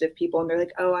sensitive people. And they're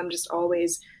like, oh, I'm just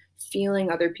always feeling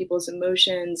other people's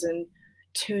emotions and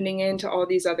tuning into all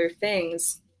these other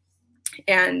things.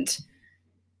 And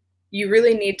you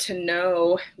really need to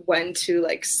know when to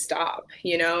like stop,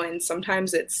 you know, and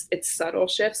sometimes it's subtle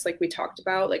shifts like we talked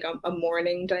about, like a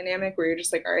morning dynamic where you're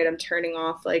just like, all right, I'm turning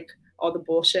off like all the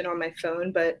bullshit on my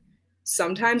phone. But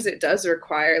sometimes it does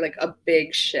require like a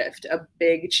big shift, a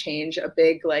big change, a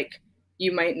big like,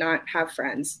 you might not have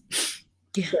friends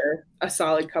for a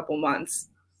solid couple months.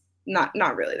 Not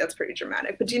really, that's pretty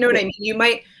dramatic, but do you know what I mean? You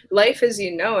might, life as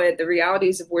you know it, the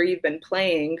realities of where you've been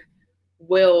playing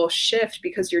will shift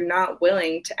because you're not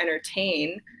willing to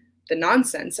entertain the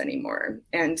nonsense anymore.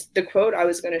 And the quote I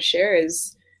was going to share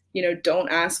is, you know, don't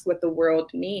ask what the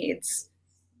world needs,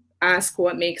 ask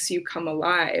what makes you come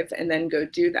alive, and then go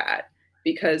do that,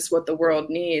 because what the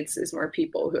world needs is more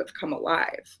people who have come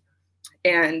alive.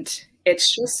 And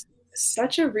it's just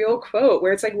such a real quote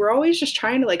where it's like we're always just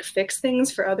trying to like fix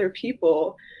things for other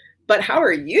people, but how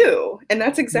are you? And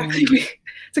that's exactly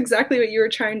that's exactly what you were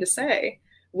trying to say.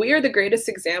 We are the greatest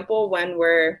example when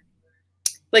we're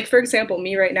like, for example,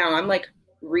 me right now, I'm like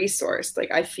resourced. Like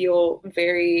I feel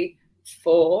very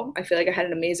full. I feel like I had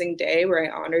an amazing day where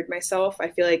I honored myself. I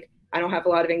feel like I don't have a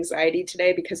lot of anxiety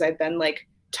today because I've been like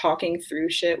talking through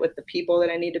shit with the people that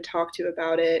I need to talk to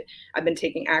about it. I've been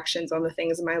taking actions on the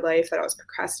things in my life that I was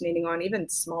procrastinating on, even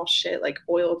small shit like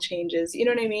oil changes, you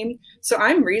know what I mean? So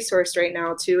I'm resourced right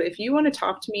now too. If you want to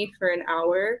talk to me for an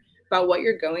hour about what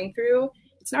you're going through,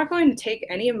 it's not going to take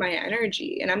any of my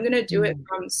energy, and I'm going to do it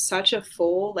from such a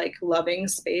full like loving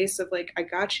space of like, I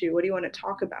got you, what do you want to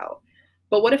talk about?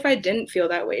 But what if I didn't feel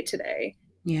that way today?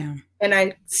 Yeah. And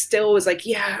I still was like,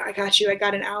 yeah, I got you, I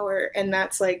got an hour. And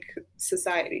that's like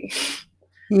society.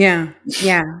 Yeah.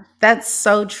 Yeah. That's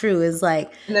so true. It's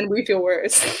like, And then we feel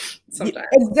worse sometimes.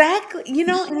 exactly. You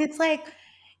know, and it's like,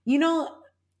 you know,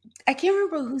 I can't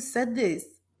remember who said this.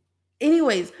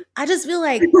 Anyways, I just feel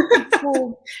like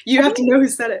people, You have to know who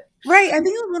said it. right. I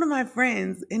think it was one of my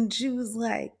friends, and she was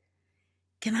like,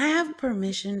 can I have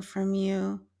permission from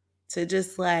you to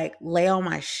just like lay all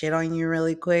my shit on you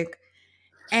really quick?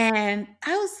 And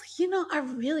I was, I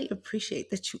really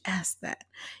appreciate that you asked that,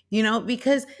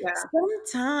 because Yeah.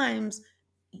 sometimes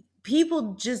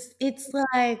people just, it's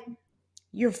like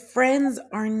your friends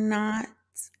are not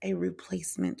a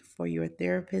replacement for your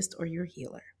therapist or your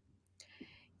healer,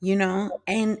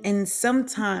 and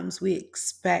sometimes we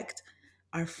expect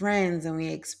our friends and we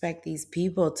expect these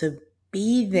people to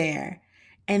be there,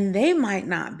 and they might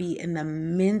not be in the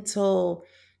mental,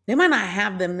 they might not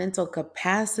have the mental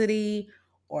capacity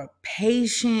or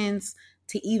patience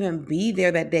to even be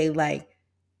there that day, like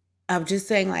of just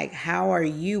saying like, how are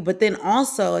you? But then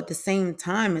also at the same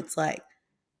time, it's like,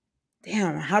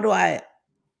 damn, how do I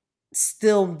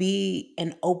still be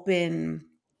an open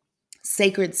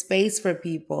sacred space for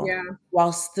people Yeah.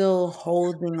 while still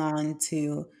holding on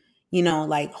to,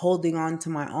 like holding on to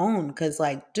my own? Because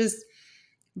like just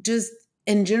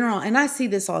in general, and I see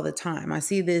this all the time. I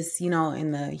see this,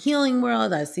 in the healing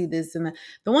world. I see this in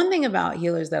the one thing about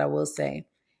healers that I will say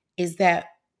is that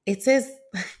it says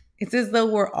it's as though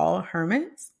we're all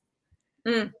hermits,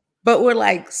 but we're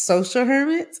like social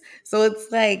hermits. So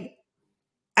it's like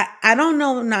I don't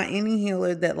know not any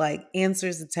healer that like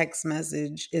answers a text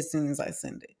message as soon as I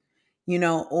send it,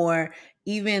 or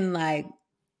even like,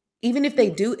 even if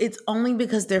they do, it's only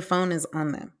because their phone is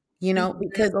on them,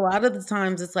 because a lot of the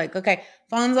times it's like, okay,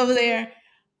 phone's over there.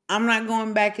 I'm not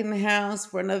going back in the house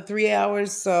for another 3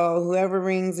 hours. So whoever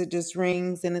rings, it just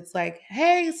rings. And it's like,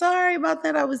 hey, sorry about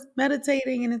that. I was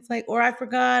meditating. And it's like, or I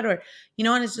forgot, or,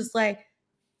 and it's just like,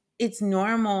 it's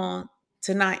normal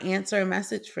to not answer a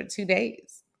message for 2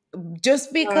 days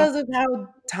just because of how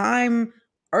time,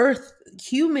 earth,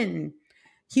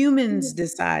 humans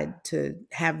decide to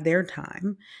have their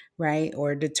time, right?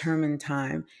 Or determine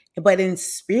time. But in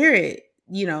spirit,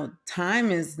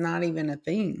 time is not even a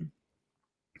thing.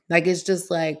 Like it's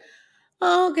just like,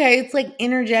 oh, okay, it's like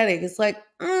energetic. It's like,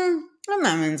 I'm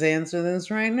not meant to answer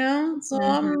this right now. So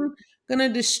I'm gonna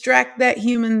distract that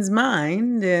human's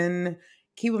mind and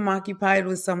keep them occupied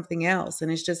with something else.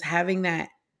 And it's just having that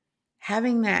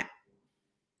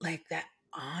like that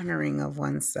honoring of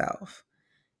oneself.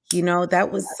 That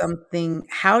was something.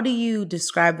 How do you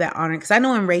describe that honor? Because I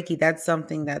know in Reiki, that's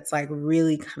something that's like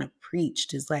really kind of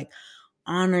preached is like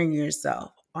honor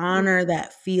yourself, honor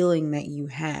that feeling that you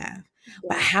have.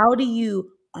 But how do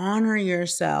you honor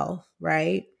yourself,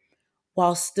 right?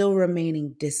 While still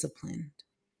remaining disciplined?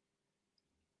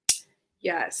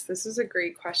 Yes, this is a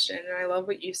great question. And I love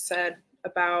what you said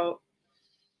about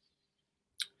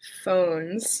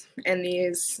phones and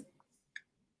these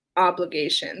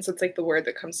obligations. It's like the word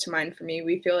that comes to mind for me.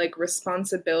 We feel like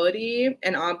responsibility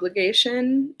and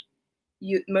obligation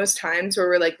most times where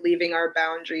we're like leaving our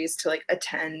boundaries to like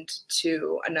attend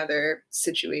to another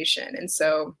situation. And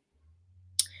so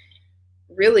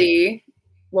really,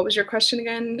 what was your question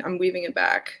again? I'm weaving it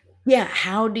back. Yeah,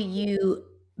 how do you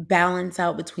balance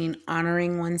out between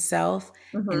honoring oneself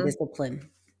and Mm-hmm. discipline?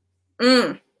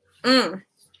 Mm, mm.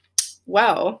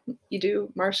 Well, you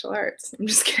do martial arts. I'm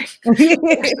just kidding.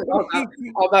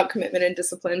 All about commitment and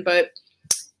discipline, but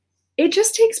it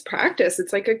just takes practice.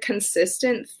 It's like a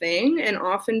consistent thing, and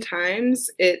oftentimes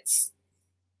it's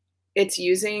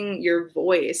using your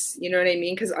voice, you know what I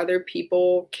mean? Because other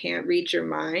people can't read your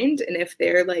mind, and if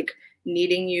they're like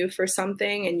needing you for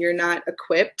something and you're not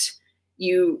equipped,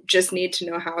 you just need to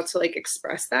know how to like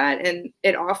express that, and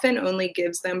it often only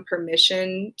gives them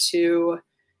permission to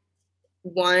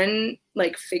one,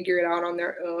 like figure it out on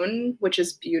their own, which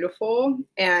is beautiful.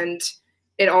 And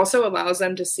it also allows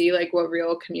them to see like what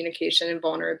real communication and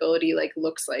vulnerability like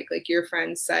looks like. Like your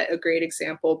friend set a great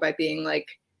example by being like,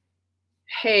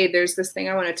 hey, there's this thing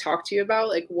I want to talk to you about.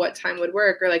 Like, what time would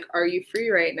work? Or like, are you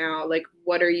free right now? Like,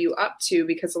 what are you up to?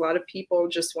 Because a lot of people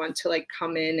just want to like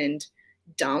come in and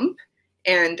dump.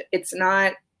 And it's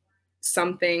not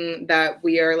something that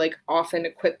we are like often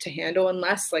equipped to handle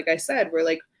unless, like I said, we're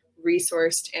like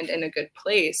resourced and in a good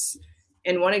place.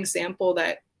 And one example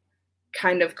that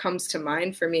kind of comes to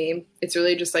mind for me, it's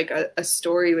really just like a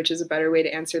story, which is a better way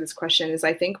to answer this question, is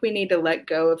I think we need to let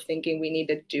go of thinking we need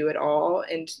to do it all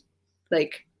and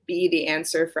like be the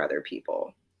answer for other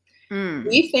people. Mm.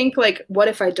 We think like, what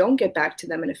if I don't get back to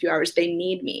them in a few hours? They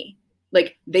need me.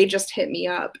 Like they just hit me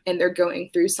up and they're going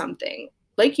through something.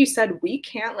 Like you said, we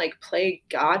can't like play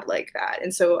God like that.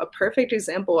 And so a perfect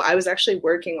example, I was actually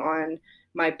working on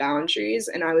my boundaries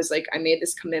and I was like, I made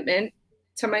this commitment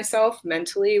to myself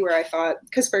mentally where I thought,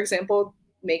 because for example,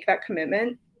 make that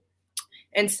commitment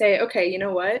and say, okay, you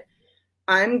know what?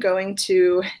 I'm going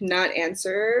to not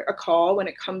answer a call when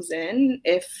it comes in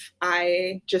if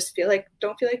I just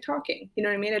don't feel like talking. You know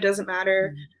what I mean? It doesn't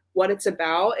matter what it's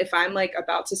about. If I'm like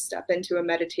about to step into a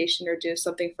meditation or do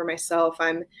something for myself,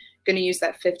 I'm going to use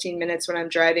that 15 minutes when I'm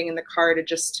driving in the car to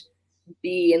just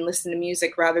be and listen to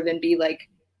music rather than be like,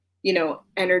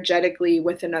 energetically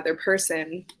with another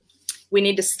person. We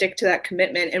need to stick to that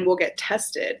commitment and we'll get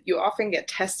tested. You often get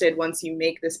tested once you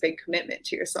make this big commitment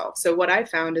to yourself. So what I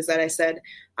found is that I said,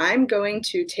 I'm going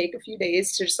to take a few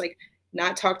days to just like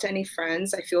not talk to any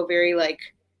friends. I feel very like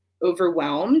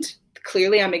overwhelmed.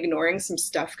 Clearly I'm ignoring some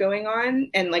stuff going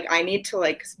on and like I need to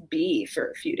like be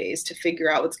for a few days to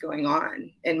figure out what's going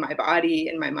on in my body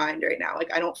and my mind right now.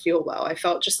 Like I don't feel well. I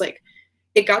felt just like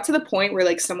it got to the point where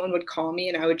like someone would call me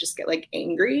and I would just get like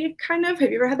angry kind of.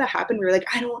 Have you ever had that happen where you're like,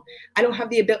 I don't have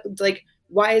the ability, like,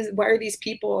 why are these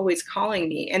people always calling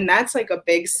me? And that's like a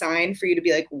big sign for you to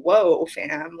be like, whoa,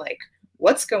 fam, like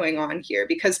what's going on here?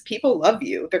 Because people love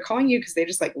you. They're calling you because they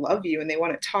just like love you and they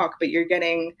want to talk, but you're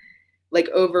getting like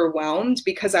overwhelmed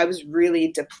because I was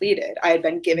really depleted. I had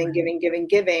been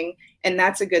giving. And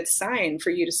that's a good sign for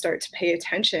you to start to pay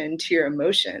attention to your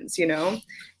emotions,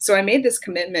 So I made this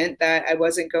commitment that I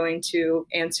wasn't going to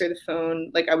answer the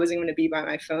phone. Like I wasn't going to be by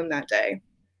my phone that day.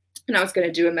 And I was going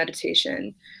to do a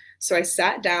meditation. So I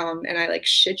sat down and I like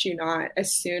shit you not,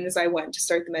 as soon as I went to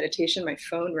start the meditation, my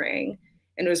phone rang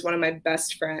and it was one of my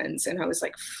best friends. And I was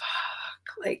like,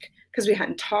 fuck, like, because we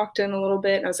hadn't talked in a little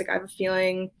bit. And I was like, I have a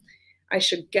feeling I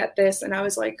should get this. And I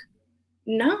was like,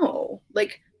 no,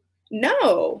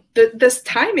 this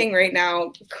timing right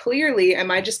now, clearly,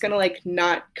 am I just going to like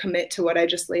not commit to what I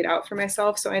just laid out for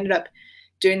myself? So I ended up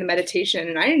doing the meditation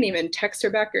and I didn't even text her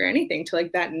back or anything till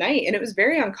like that night. And it was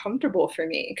very uncomfortable for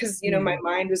me because, my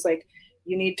mind was like,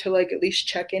 you need to like at least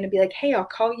check in and be like, hey, I'll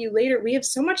call you later. We have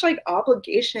so much like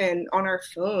obligation on our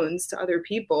phones to other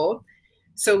people.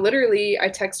 So literally I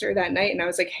texted her that night and I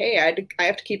was like, hey, I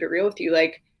have to keep it real with you.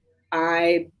 Like,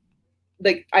 I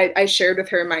shared with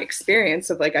her my experience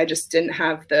of like, I just didn't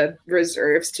have the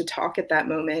reserves to talk at that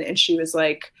moment. And she was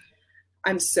like,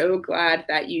 I'm so glad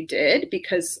that you did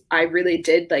because I really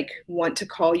did like want to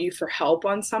call you for help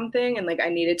on something. And like, I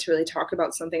needed to really talk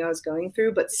about something I was going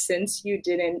through. But since you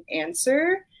didn't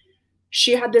answer,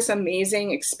 she had this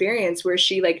amazing experience where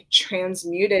she like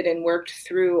transmuted and worked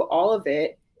through all of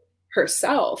it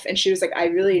herself. And she was like, I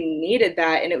really needed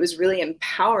that. And it was really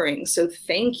empowering. So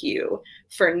thank you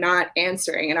for not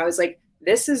answering. And I was like,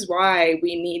 this is why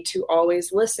we need to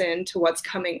always listen to what's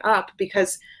coming up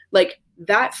because like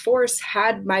that force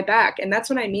had my back. And that's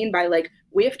what I mean by like,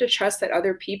 we have to trust that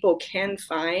other people can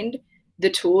find the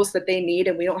tools that they need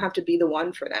and we don't have to be the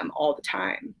one for them all the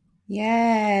time.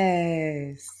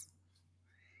 Yes.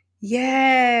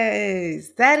 Yes.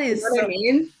 That You know is what I so,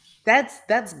 mean?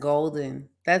 that's golden.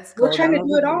 That's We're golden. trying I to love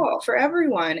do what it you. all for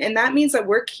everyone. And that means that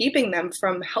we're keeping them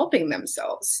from helping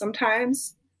themselves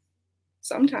sometimes.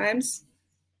 Sometimes.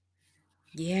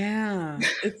 Yeah.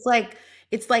 It's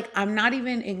like I'm not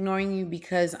even ignoring you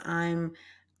because I'm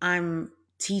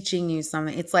teaching you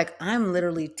something. It's like I'm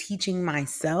literally teaching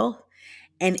myself.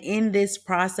 And in this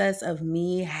process of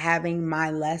me having my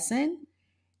lesson,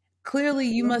 clearly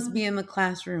you must be in the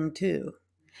classroom too.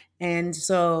 And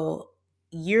so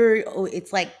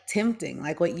it's like tempting,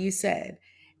 like what you said.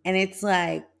 And it's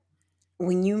like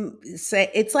when you say,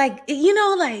 it's like,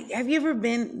 like, have you ever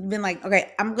been like,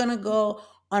 okay, I'm gonna go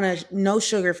on a no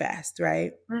sugar fast,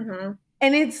 right? Mm-hmm.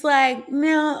 And it's like,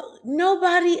 now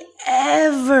nobody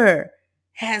ever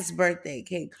has birthday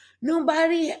cake.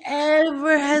 Nobody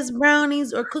ever has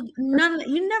brownies or cookies. None of that.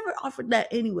 You never offered that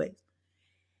anyway.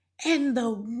 And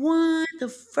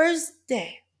the first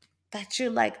day that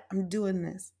you're like, I'm doing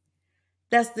this,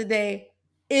 that's the day.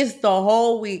 It's the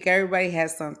whole week. Everybody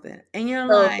has something. And you're Oh,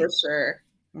 for like, sure.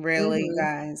 really, Mm-hmm.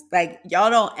 guys? Like, y'all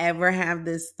don't ever have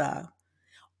this stuff.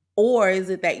 Or is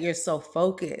it that you're so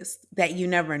focused that you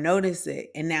never notice it?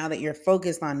 And now that you're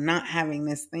focused on not having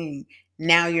this thing,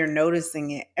 now you're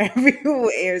noticing it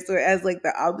everywhere. So it has like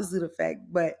the opposite effect.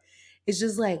 But it's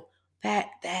just like that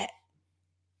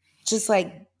just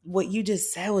like what you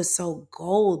just said was so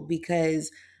gold,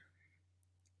 because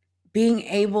being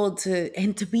able to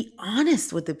be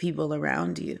honest with the people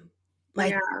around you,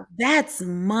 like, Yeah. that's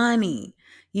money,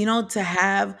 to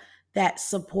have that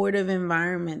supportive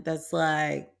environment that's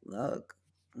like, look,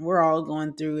 we're all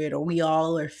going through it, or we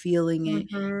all are feeling it,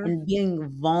 Mm-hmm. and being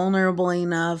vulnerable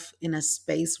enough in a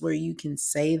space where you can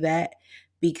say that,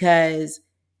 because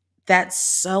that's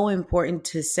so important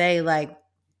to say. Like,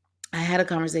 I had a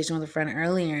conversation with a friend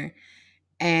earlier,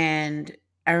 and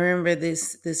I remember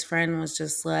this friend was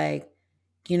just like,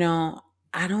 you know,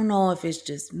 I don't know if it's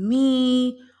just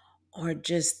me or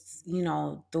just,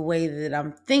 the way that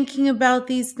I'm thinking about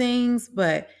these things,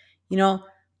 but, you know,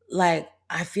 like,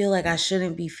 I feel like I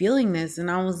shouldn't be feeling this.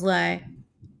 And I was like,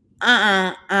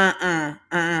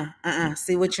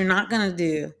 See, what you're not going to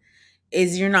do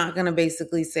is you're not going to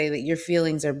basically say that your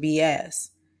feelings are BS,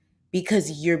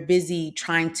 because you're busy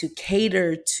trying to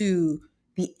cater to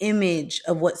the image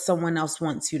of what someone else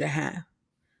wants you to have.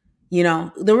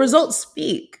 The results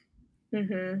speak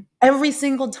Mm-hmm. every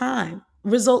single time.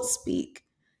 Results speak.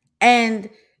 And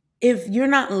if you're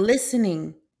not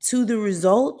listening to the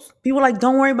results, people are like,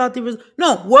 don't worry about the results.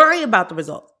 No, worry about the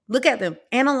results. Look at them,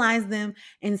 analyze them,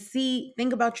 and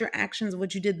think about your actions,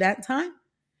 what you did that time,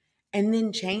 and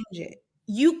then change it.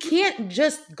 You can't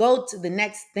just go to the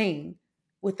next thing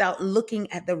without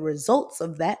looking at the results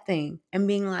of that thing and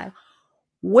being like,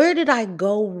 where did I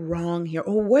go wrong here?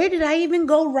 Or where did I even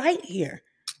go right here?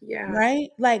 Yeah. Right?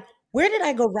 Like, where did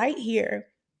I go right here?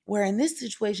 Where in this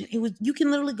situation, you can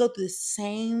literally go through the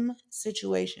same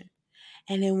situation.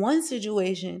 And in one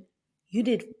situation, you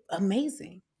did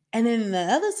amazing. And then in the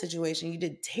other situation, you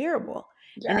did terrible.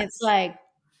 And it's Yes. like,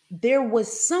 there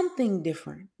was something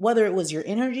different, whether it was your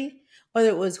energy, whether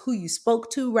it was who you spoke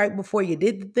to right before you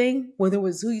did the thing, whether it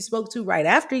was who you spoke to right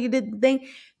after you did the thing.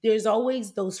 There's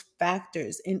always those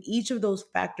factors, and each of those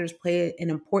factors play an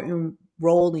important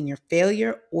role in your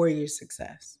failure or your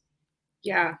success.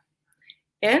 Yeah.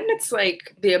 And it's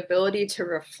like the ability to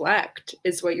reflect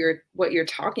is what you're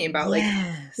talking about, like to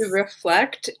Yes.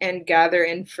 reflect and gather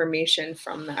information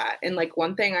from that. And like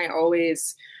one thing I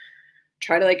always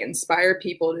try to like inspire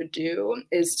people to do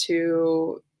is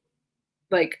to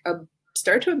like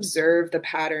start to observe the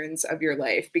patterns of your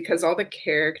life, because all the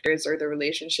characters or the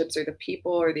relationships or the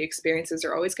people or the experiences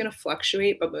are always going to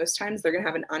fluctuate, but most times they're going to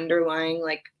have an underlying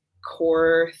like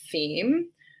core theme.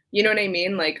 You know what I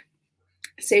mean? Like,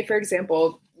 say for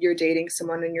example, you're dating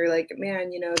someone and you're like,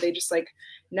 man, they just like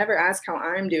never ask how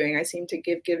I'm doing. I seem to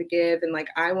give, and like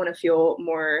I want to feel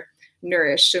more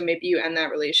nourished. So maybe you end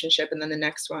that relationship, and then the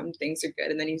next one things are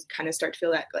good, and then you kind of start to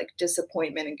feel that like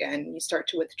disappointment again, and you start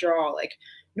to withdraw, like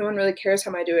no one really cares how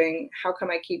am I doing, how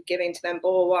come I keep giving to them,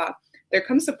 blah blah blah. There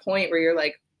comes a point where you're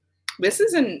like, this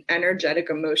is an energetic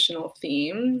emotional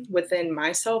theme within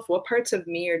myself. What parts of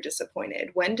me are disappointed?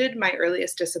 When did my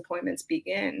earliest disappointments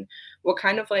begin? What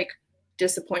kind of like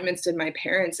disappointments did my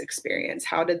parents experience?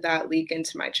 How did that leak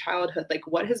into my childhood? Like,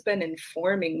 what has been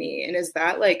informing me? And is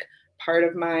that like part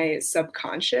of my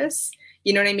subconscious?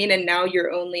 You know what I mean? And now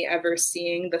you're only ever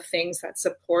seeing the things that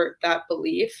support that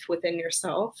belief within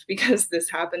yourself, because this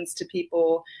happens to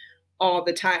people all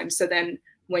the time. So then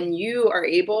when you are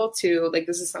able to, like,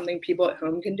 this is something people at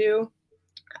home can do,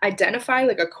 identify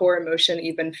like a core emotion that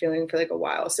you've been feeling for like a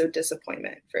while. So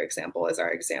disappointment, for example, is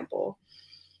our example.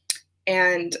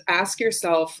 And ask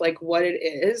yourself like what it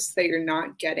is that you're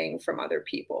not getting from other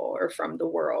people or from the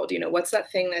world. You know, what's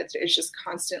that thing that is just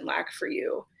constant lack for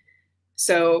you?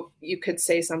 So you could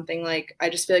say something like, I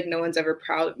just feel like no one's ever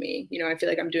proud of me. You know, I feel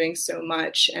like I'm doing so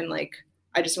much, and like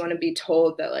I just want to be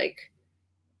told that like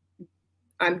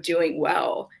I'm doing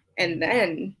well. And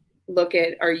then look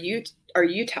at, are you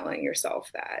telling yourself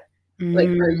that? Like,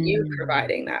 are you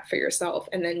providing that for yourself?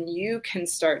 And then you can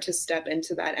start to step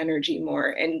into that energy more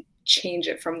and change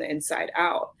it from the inside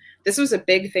out. This was a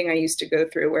big thing I used to go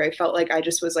through, where I felt like I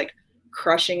just was like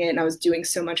crushing it, and I was doing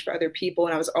so much for other people,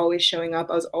 and I was always showing up.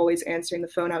 I was always answering the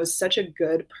phone. I was such a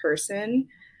good person,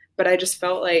 but I just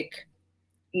felt like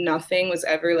nothing was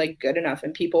ever like good enough,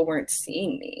 and people weren't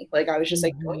seeing me. Like, I was just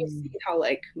like, don't you see how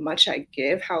like much I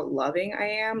give, how loving I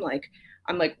am? Like,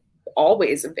 I'm like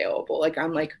always available. Like,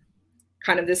 I'm like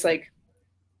kind of this like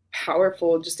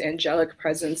powerful, just angelic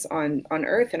presence on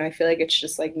earth. And I feel like it's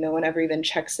just like no one ever even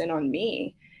checks in on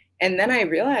me. And then I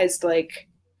realized like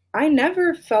I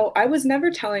was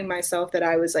never telling myself that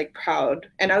I was like proud,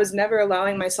 and I was never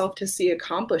allowing myself to see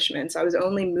accomplishments. I was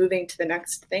only moving to the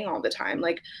next thing all the time.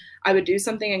 Like, I would do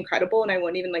something incredible and I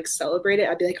wouldn't even like celebrate it.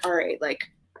 I'd be like, all right, like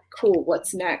cool,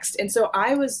 what's next? And so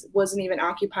I wasn't even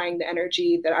occupying the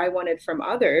energy that I wanted from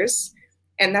others.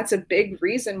 And that's a big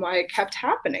reason why it kept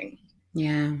happening.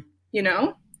 Yeah. You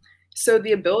know? So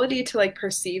the ability to like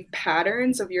perceive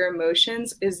patterns of your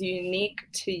emotions is unique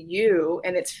to you,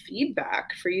 and it's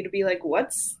feedback for you to be like,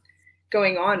 what's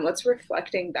going on? What's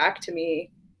reflecting back to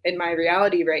me in my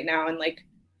reality right now? And like,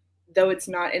 though it's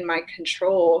not in my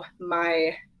control,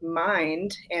 my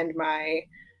mind and my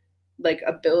like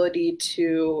ability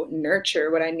to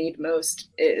nurture what I need most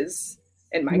is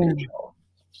in my control.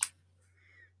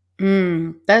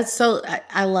 That's so,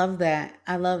 I love that.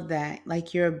 I love that.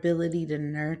 Like your ability to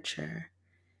nurture.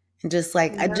 And just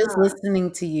like, I just Yeah.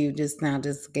 listening to you just now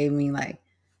just gave me like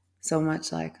so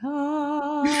much like,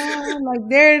 like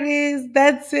there it is.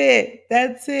 That's it.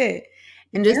 That's it.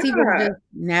 And just even Yeah. just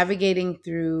navigating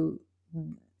through,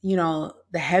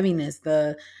 the heaviness,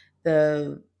 the,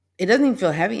 it doesn't even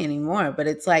feel heavy anymore, but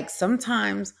it's like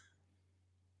sometimes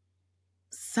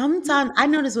I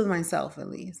notice with myself at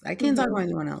least. I can't talk Mm-hmm. about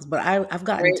anyone else, but I've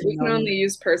gotten Right. to We can know me. only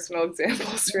use personal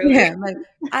examples, really. Yeah, like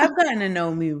I've gotten to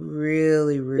know me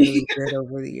really, really good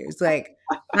over the years. Like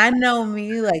I know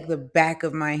me like the back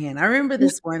of my hand. I remember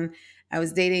this one, I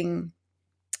was dating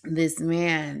this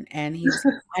man and he was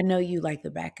like, I know you like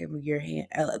the back of your hand,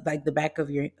 like the back of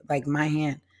your, like my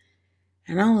hand.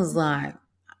 And I was like,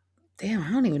 damn,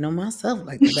 I don't even know myself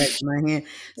like the back of my hand.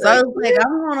 So I Like, was like,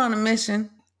 I'm going on a mission.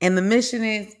 And the mission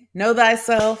is know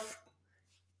thyself,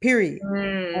 period.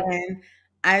 mm,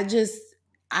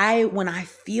 And when I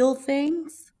feel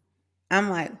things,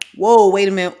 I'm like, whoa, wait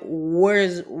a minute.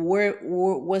 What's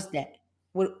that?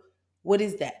 What, what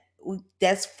is that?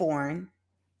 That's foreign.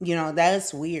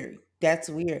 That's weird. That's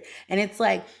weird. And it's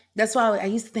like, that's why I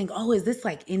used to think, oh, is this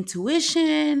like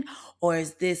intuition? Or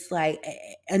is this like,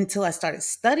 until I started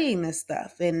studying this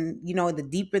stuff. And, the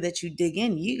deeper that you dig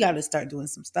in, you got to start doing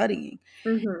some studying.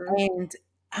 mm-hmm. And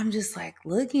I'm just like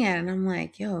looking at it and I'm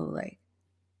like, yo, like,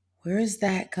 where is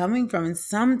that coming from? And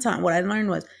sometimes what I learned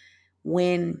was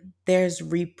when there's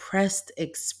repressed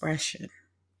expression,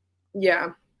 Yeah.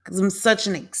 because I'm such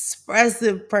an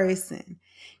expressive person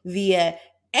via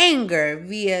anger,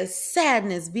 via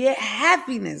sadness, via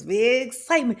happiness, via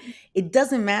excitement. It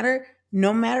doesn't matter.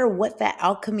 No matter what that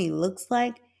alchemy looks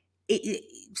like,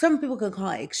 some people can call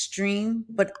it extreme,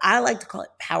 but I like to call it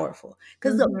powerful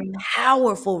because the Mm-hmm.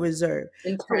 powerful reserve.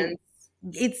 So Intense.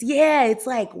 it's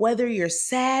like whether you're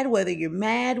sad, whether you're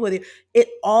mad, whether it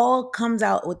all comes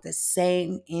out with the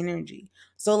same energy.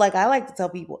 So like I like to tell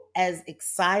people, as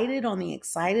excited on the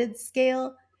excited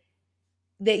scale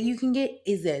that you can get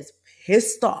is as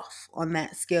pissed off on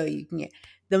that scale you can get.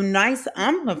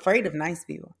 I'm afraid of nice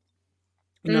people.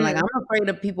 Like Mm. I'm afraid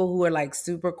of people who are like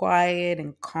super quiet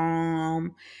and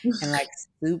calm and like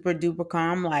super duper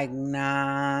calm. Like,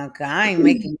 nah, 'cause I ain't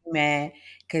making you mad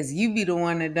because you be the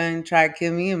one that done try to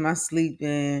kill me in my sleep.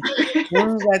 And when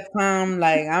was that time?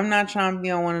 Like, I'm not trying to be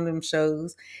on one of them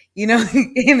shows, and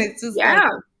it's just Yeah.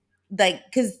 like,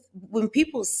 because when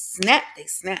people snap, they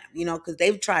snap, because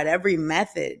they've tried every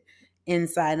method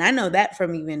inside. And I know that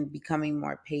from even becoming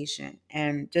more patient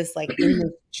and just like in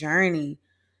this journey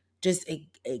just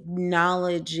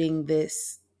acknowledging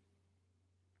this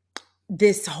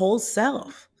whole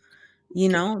self,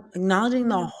 acknowledging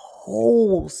the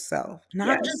whole self,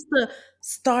 not Yes. just the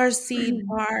star seed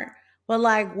part, but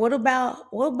like what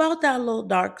about that little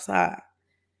dark side?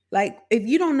 Like if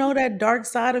you don't know that dark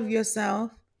side of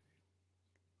yourself,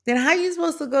 then how you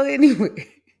supposed to go anywhere?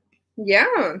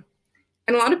 Yeah.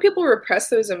 And a lot of people repress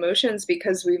those emotions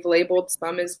because we've labeled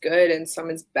some as good and some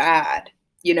as bad,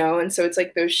 you know? And so it's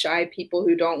like those shy people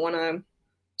who don't want to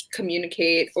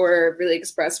communicate or really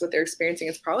express what they're experiencing.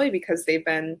 It's probably because they've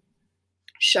been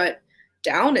shut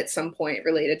down at some point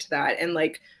related to that. And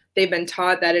like they've been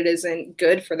taught that it isn't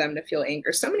good for them to feel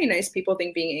anger. So many nice people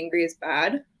think being angry is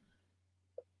bad.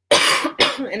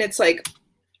 And it's like,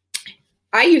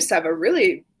 I used to have a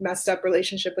really messed up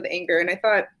relationship with anger. And I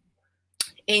thought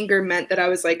anger meant that I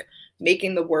was like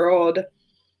making the world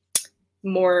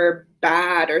more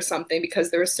bad or something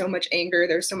because there was so much anger,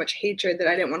 there was so much hatred that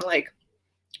I didn't want to like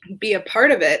be a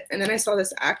part of it. And then I saw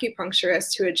this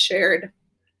acupuncturist who had shared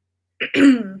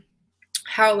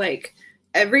how like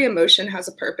every emotion has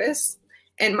a purpose.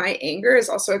 And my anger is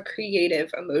also a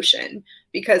creative emotion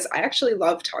because I actually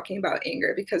love talking about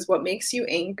anger because what makes you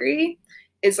angry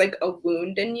is like a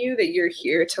wound in you that you're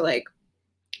here to like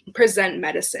present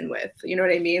medicine with. You know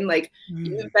what I mean? Like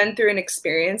you've been through an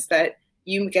experience that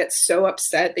you get so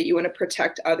upset that you want to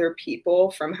protect other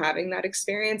people from having that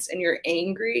experience and you're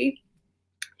angry.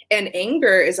 And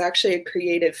anger is actually a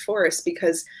creative force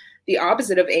because the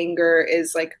opposite of anger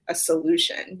is like a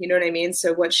solution. You know what I mean?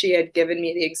 So what she had given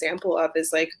me the example of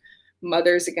is like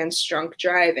Mothers Against Drunk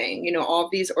Driving, you know, all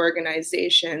of these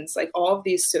organizations, like all of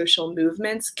these social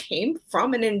movements came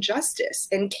from an injustice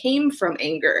and came from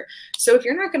anger. So if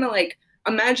you're not going to like,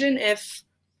 imagine if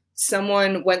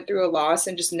someone went through a loss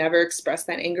and just never expressed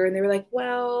that anger and they were like,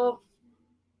 well,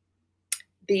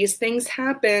 these things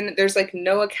happen. There's like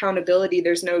no accountability.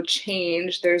 There's no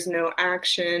change. There's no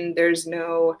action. There's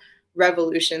no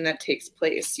revolution that takes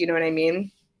place. You know what I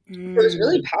mean? It was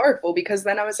really powerful because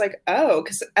then I was like, oh,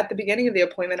 because at the beginning of the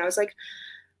appointment, I was like,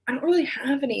 I don't really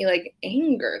have any like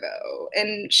anger though.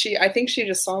 And I think she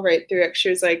just saw right through it. She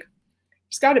was like,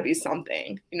 there's got to be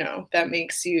something, you know, that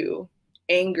makes you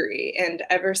angry. And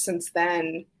ever since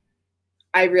then,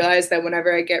 I realize that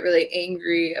whenever I get really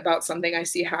angry about something I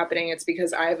see happening, it's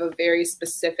because I have a very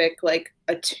specific, like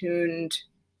attuned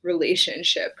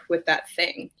relationship with that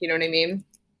thing. You know what I mean?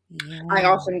 Yeah. I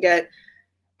often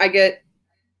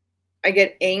I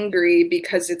get angry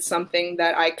because it's something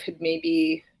that I could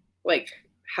maybe like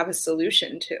have a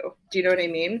solution to. Do you know what I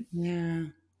mean? Yeah.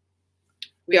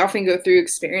 We often go through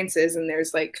experiences and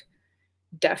there's like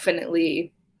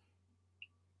definitely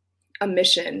a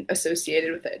mission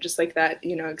associated with it, just like that,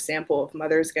 you know, example of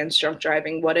Mothers Against Drunk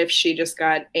Driving. What if she just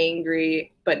got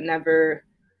angry but never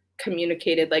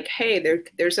communicated like, hey,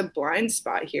 there's a blind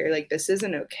spot here, like this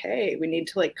isn't okay, we need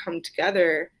to like come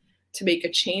together to make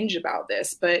a change about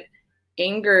this. But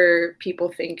anger, people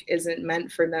think, isn't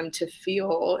meant for them to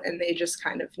feel, and they just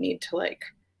kind of need to like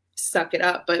suck it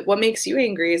up. But what makes you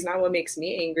angry is not what makes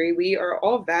me angry. We are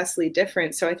all vastly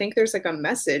different. So I think there's like a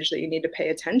message that you need to pay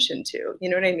attention to. You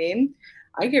know what I mean?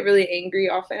 I get really angry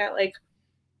often at like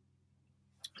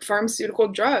pharmaceutical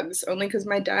drugs only because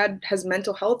my dad has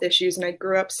mental health issues and I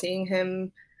grew up seeing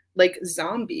him like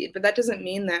zombied. But that doesn't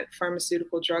mean that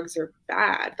pharmaceutical drugs are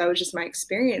bad. That was just my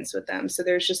experience with them. So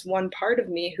there's just one part of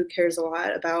me who cares a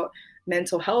lot about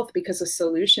mental health because the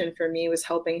solution for me was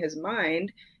helping his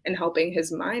mind and helping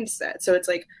his mindset. So it's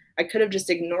like I could have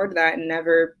just ignored that and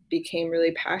never became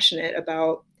really passionate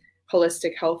about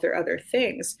holistic health or other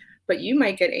things. But you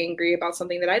might get angry about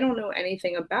something that I don't know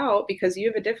anything about because you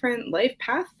have a different life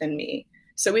path than me.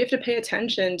 So we have to pay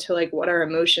attention to like what our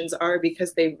emotions are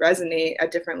because they resonate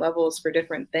at different levels for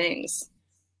different things.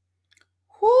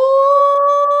 Ooh,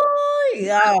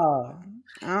 y'all.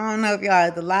 I don't know if y'all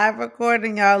had the live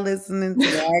recording, y'all listening to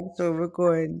the actual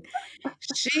recording.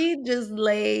 She just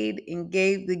laid and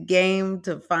gave the game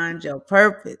to find your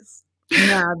purpose.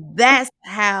 Now that's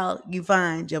how you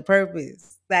find your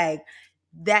purpose. Like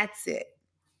that's it.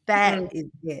 That Mm.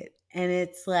 is it. And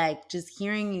it's like just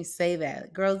hearing you say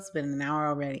that. Girl, it's been an hour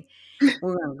already.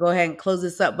 We're gonna go ahead and close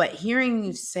this up. But hearing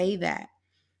you say that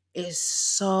is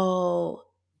so,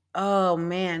 oh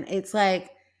man, it's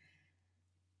like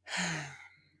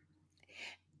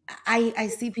I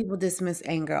see people dismiss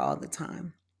anger all the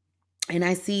time. And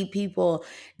I see people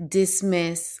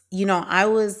dismiss, I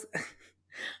was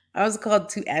called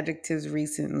 2 adjectives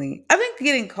recently. I've been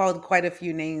getting called quite a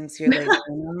few names here lately,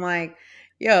 and I'm like,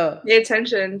 "Yo." Pay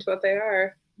attention to what they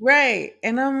are. Right,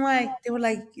 and I'm like they were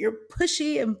like, "You're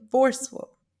pushy and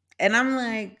forceful." And I'm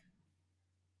like,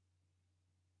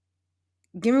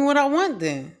 Give me what I want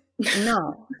then.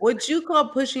 No. What you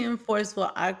call pushy and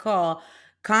forceful, I call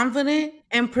confident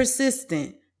and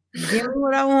persistent. Give me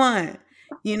what I want.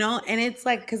 And it's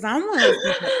like, because I'm one of those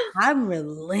people, I'm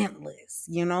relentless.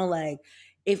 Like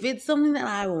if it's something that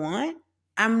I want,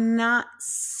 I'm not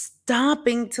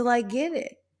stopping till I get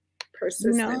it. You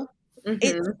Persistent. know,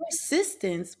 it's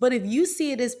persistence. But if you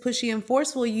see it as pushy and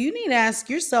forceful, you need to ask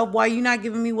yourself why you're not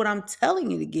giving me what I'm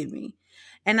telling you to give me.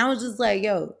 And I was just like,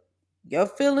 yo, your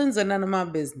feelings are none of my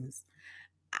business.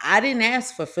 I didn't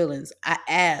ask for feelings. I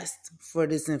asked for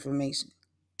this information.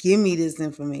 Give me this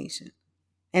information.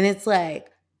 And it's like,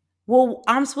 well,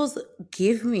 I'm supposed to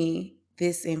give me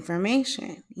this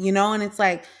information, and it's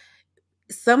like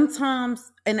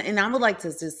sometimes, and I would like to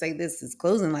just say this is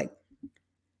closing, like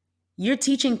you're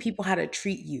teaching people how to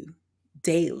treat you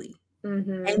daily.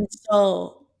 And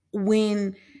so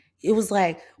when it was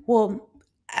like, well,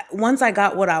 once I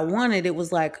got what I wanted, it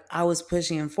was like I was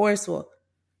pushing and forceful.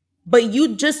 But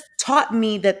you just taught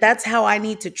me that that's how I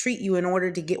need to treat you in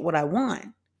order to get what I want.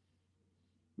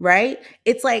 Right?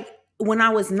 It's like when I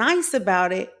was nice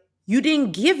about it, you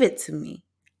didn't give it to me.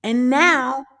 And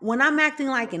now when I'm acting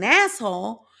like an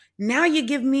asshole, now you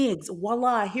give me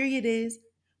voila, here it is.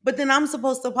 But then I'm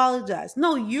supposed to apologize.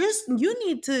 No, you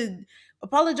need to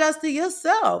apologize to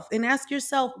yourself and ask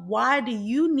yourself, why do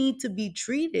you need to be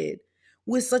treated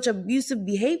with such abusive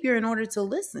behavior in order to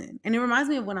listen? And it reminds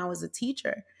me of when I was a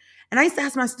teacher. And I used to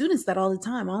ask my students that all the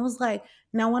time. I was like,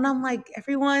 now when I'm like,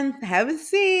 everyone have a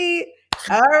seat.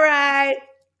 All right.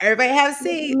 Everybody have a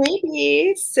seat.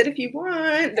 Maybe sit if you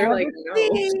want. They're Have like, a no.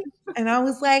 seat. And I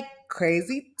was like,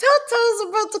 crazy Toto's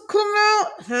about to come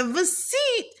out. Have a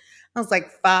seat. I was like,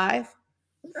 5,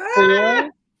 4,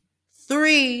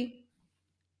 3,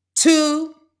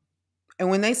 2. And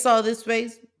when they saw this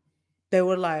face, they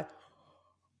were like,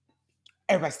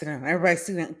 everybody sit down, everybody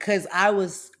sit down. Because I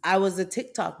was a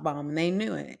TikTok bomb and they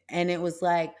knew it. And it was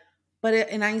like,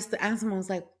 and I used to ask them, I was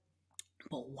like,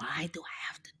 but why do I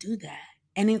have to do that?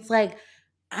 And it's like,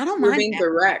 I don't You're mind. being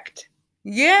direct.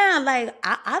 Yeah, like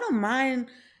I don't mind,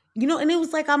 and it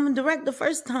was like I'm direct the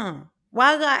first time.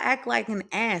 Why I gotta act like an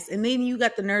ass? And then you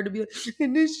got the nerve to be like,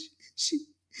 and then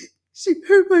she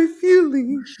hurt my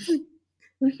feelings.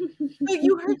 Like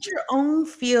you hurt your own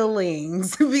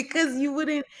feelings because you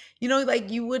wouldn't, like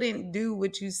you wouldn't do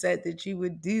what you said that you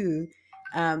would do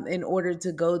in order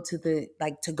to go to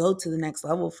the next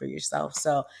level for yourself.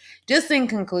 So just in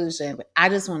conclusion, I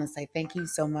just want to say thank you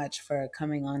so much for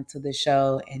coming on to the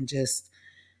show and just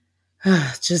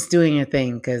doing your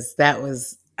thing, because that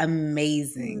was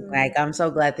amazing. Like I'm so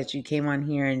glad that you came on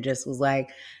here and just was like,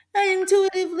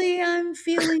 intuitively I'm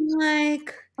feeling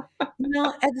like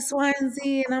X, Y, and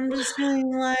Z, and I'm just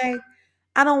feeling like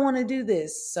I don't want to do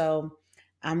this. So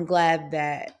I'm glad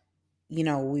that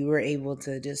we were able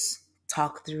to just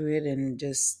talk through it and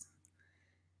just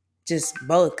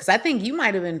both, because I think you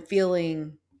might have been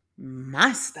feeling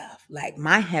my stuff, like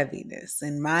my heaviness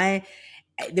and there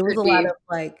was Could a lot be. of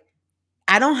like,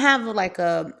 I don't have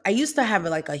I used to have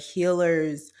like a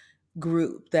healers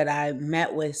group that I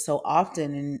met with so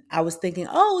often. And I was thinking,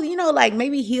 oh, like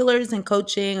maybe healers and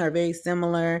coaching are very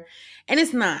similar. And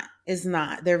it's not.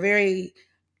 They're very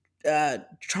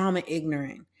trauma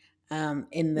ignorant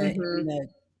in the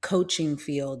coaching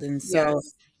field. And so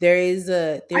Yes.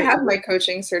 I there have my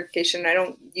coaching certification. I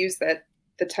don't use the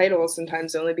title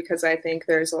sometimes only because I think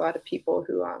there's a lot of people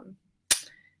who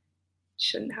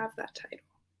shouldn't have that title.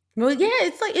 well, yeah,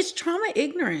 it's like it's trauma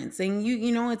ignorance. And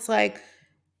it's like,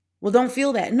 well, don't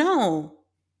feel that. No,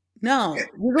 you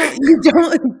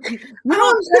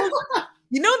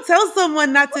don't tell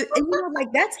someone not to. And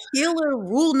like that's healer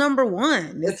rule number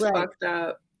 1. It's like, fucked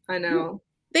up. I know.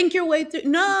 think your way through.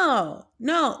 No,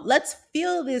 let's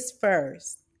feel this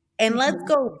first, and let's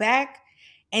go back,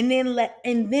 and then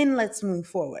let's move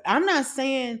forward. I'm not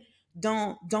saying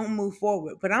don't move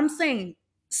forward, but I'm saying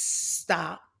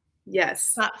stop. Yes.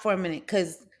 Stop for a minute,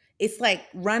 because it's like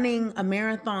running a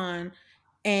marathon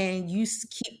and you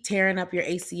keep tearing up your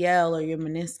ACL or your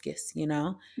meniscus,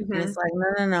 and it's like,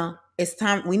 no, it's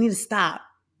time. We need to stop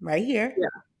right here.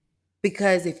 Yeah.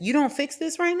 Because if you don't fix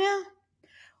this right now,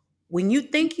 when you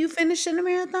think you finishing the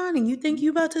marathon and you think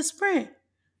you about to sprint,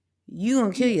 you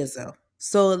gonna kill yourself.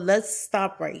 So let's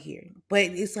stop right here. But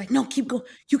it's like, no, keep going.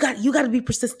 You got to be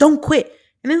persistent. Don't quit.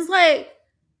 And it's like,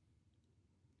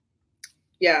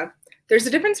 yeah. There's a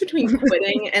difference between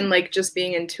quitting and like just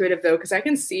being intuitive though, because I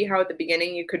can see how at the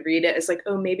beginning you could read it as like,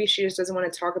 oh, maybe she just doesn't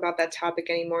want to talk about that topic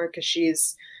anymore because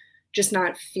she's just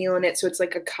not feeling it. So it's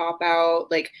like a cop out.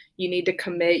 Like you need to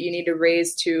commit, you need to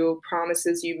raise to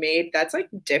promises you made. That's like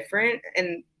different.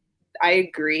 And I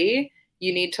agree.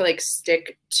 you need to like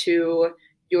stick to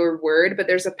your word. But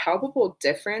there's a palpable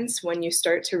difference when you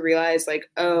start to realize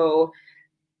like, oh,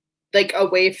 like a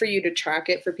way for you to track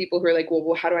it for people who are like,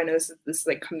 well, how do I know this is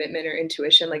like commitment or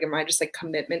intuition? Like, am I just like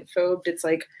commitment phobed? It's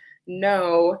like,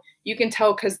 no, you can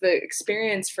tell, because the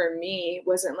experience for me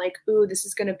wasn't like, ooh, this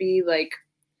is going to be like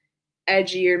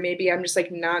edgy, or maybe I'm just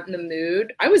like not in the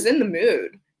mood. I was in the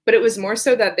mood, but it was more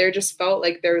so that there just felt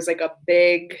like there was like a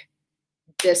big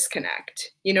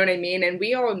disconnect. You know what I mean? And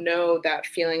we all know that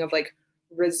feeling of like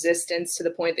resistance to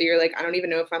the point that you're like, I don't even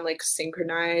know if I'm like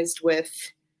synchronized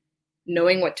with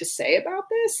knowing what to say about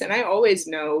this. And I always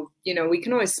know, you know, we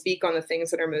can always speak on the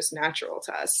things that are most natural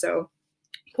to us. So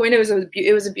point,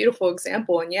 it was a beautiful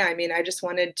example. And yeah, I mean, I just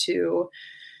wanted to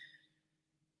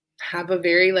have a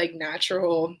very like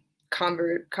natural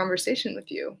conversation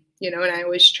with you, you know, and I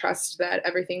always trust that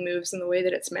everything moves in the way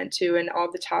that it's meant to, and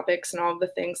all the topics and all the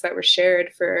things that were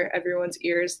shared for everyone's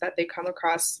ears that they come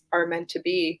across are meant to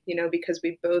be, you know, because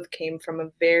we both came from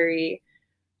a very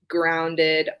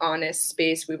grounded, honest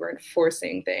space. We weren't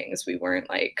forcing things. We weren't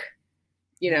like,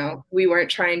 you know, we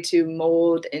weren't trying to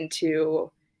mold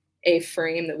into a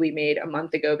frame that we made a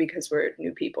month ago because we're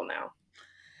new people now.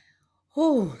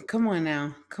 Oh, come on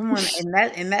now. Come on.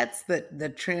 And that's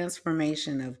the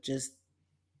transformation of just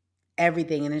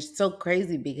everything. And it's so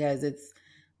crazy because it's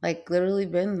like literally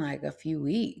been like a few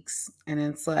weeks. And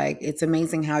it's like it's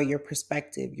amazing how your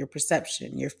perspective, your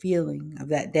perception, your feeling of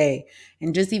that day,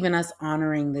 and just even us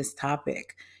honoring this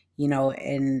topic, you know,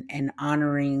 and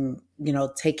honoring, you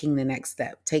know, taking the next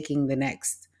step, taking the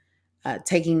next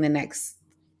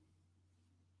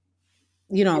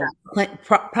you know,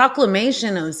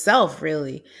 proclamation of self,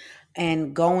 really,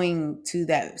 and going to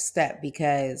that step.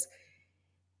 Because,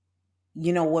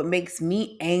 you know, what makes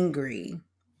me angry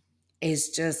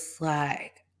is just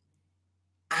like,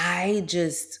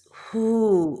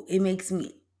 it makes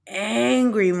me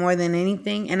angry more than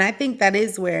anything. And I think that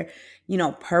is where, you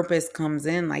know, purpose comes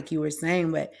in, like you were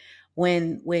saying. But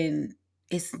when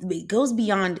it goes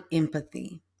beyond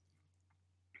empathy,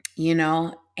 you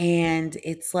know, and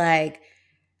it's like,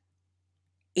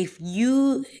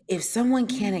 if someone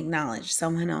can't acknowledge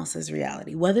someone else's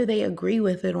reality, whether they agree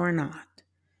with it or not,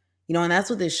 you know, and that's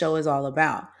what this show is all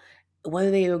about,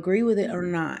 whether they agree with it or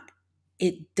not,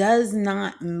 it does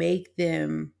not make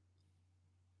them,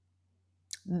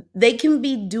 they can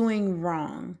be doing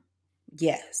wrong,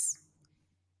 yes,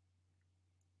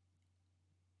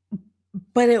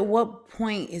 but at what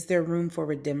point is there room for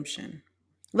redemption?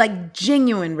 Like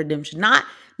genuine redemption, not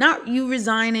you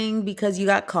resigning because you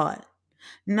got caught,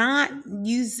 not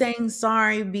you saying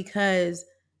sorry because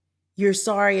you're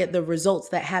sorry at the results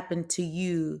that happened to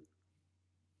you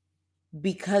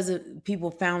because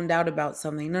people found out about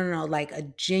something. No, no, no. Like a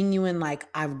genuine, like,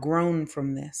 I've grown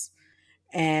from this.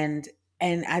 And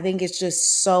I think it's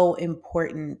just so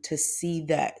important to see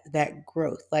that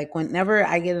growth. Like whenever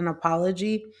I get an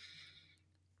apology,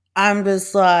 I'm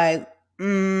just like,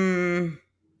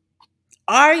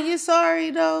 are you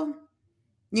sorry though?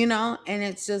 You know? And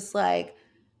it's just like,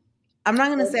 I'm not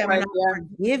gonna say I'm not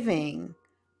forgiving,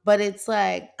 but it's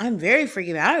like I'm very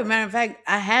forgiving. Matter of fact,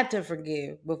 I had to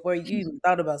forgive before you even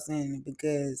thought about saying it,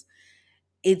 because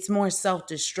it's more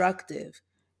self-destructive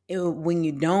when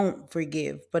you don't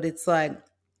forgive. But it's like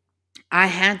I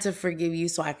had to forgive you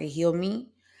so I could heal me,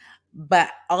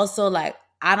 but also like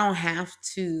I don't have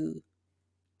to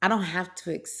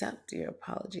accept your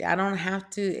apology. I don't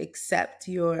have to accept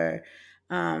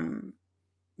um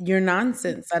your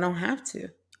nonsense. I don't have to.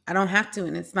 I don't have to.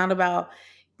 And it's not about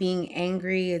being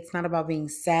angry. It's not about being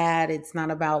sad. It's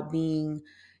not about being,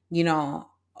 you know,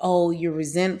 oh, you're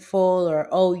resentful, or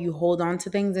oh, you hold on to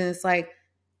things. And it's like,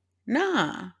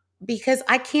 nah, because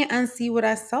I can't unsee what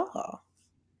I saw.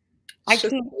 I It's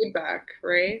just can't. feedback,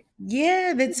 right?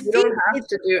 Yeah, that's You don't have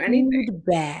to do anything.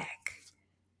 feedback.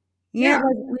 Yeah, Yeah.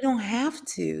 like we don't have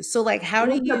to. So like, how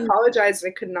do You you? apologize,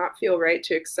 and it could not feel right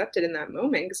to accept it in that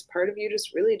moment, because part of you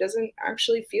just really doesn't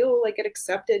actually feel like it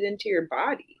accepted into your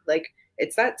body. Like,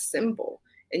 it's that simple.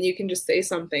 And you can just say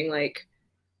something like,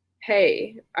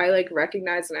 hey, I like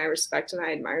recognize and I respect and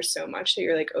I admire so much that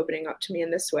you're like opening up to me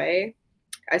in this way.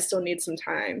 I still need some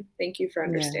time. Thank you for Yeah,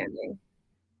 understanding.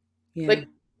 yeah. Like,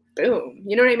 boom.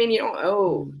 You know what I mean?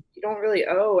 Mm. You don't really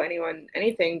owe anyone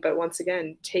anything, but once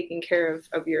again, taking care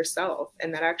of yourself.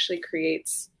 And that actually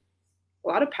creates a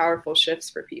lot of powerful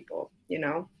shifts for people, you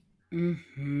know?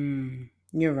 Hmm.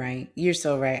 You're right. You're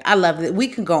so right. I love it. We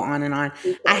can go on and on.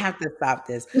 I have to stop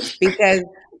this because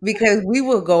we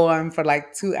will go on for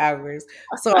like 2 hours.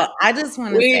 So I just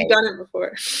want to say We've done it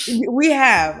before. we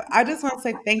have. I just want to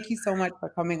say thank you so much for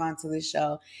coming on to the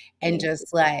show and Thank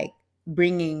just like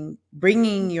bringing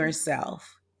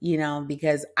yourself,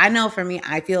 because I know for me,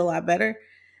 I feel a lot better.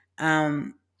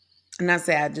 And not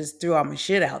say I just threw all my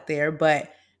shit out there,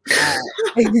 but uh,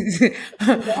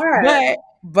 Yeah.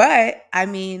 but I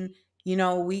mean,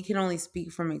 we can only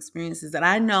speak from experiences, and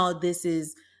I know this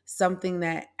is something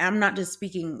that I'm not just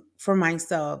speaking for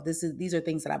myself. These are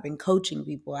things that I've been coaching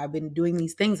people. I've been doing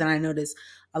these things, and I notice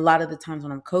a lot of the times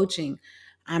when I'm coaching,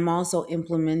 I'm also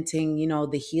implementing,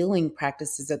 the healing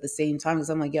practices at the same time, because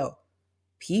I'm like, yo,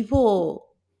 people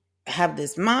have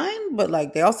this mind, but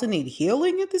like they also need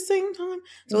healing at the same time.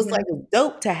 So it's like Mhm. it's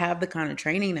dope to have the kind of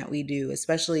training that we do,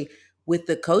 especially with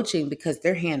the coaching, because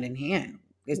they're hand in hand.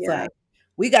 It's Yeah. like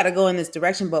we got to go in this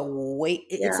direction, but wait.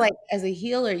 It's Yeah. like as a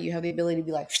healer, you have the ability to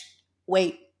be like,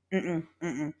 wait,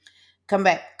 come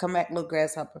back, little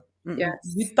grasshopper. You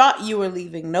Yes. thought you were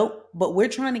leaving. Nope. But we're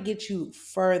trying to get you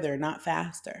further, not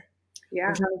faster. We're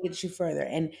Yeah. trying to get you further.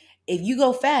 And if you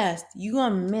go fast, you're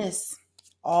going to miss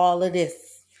all of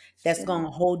this that's Yeah. going to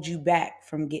hold you back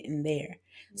from getting there.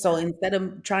 So Yeah. instead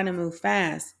of trying to move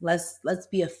fast, let's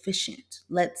be efficient.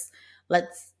 Let's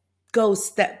go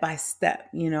step by step.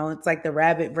 It's like the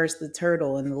rabbit versus the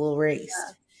turtle in the little race.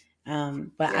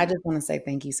 But Yeah. I just want to say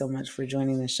thank you so much for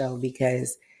joining the show,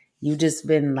 because you've just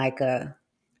been like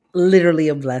literally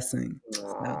a blessing.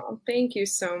 So. Oh, thank you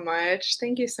so much.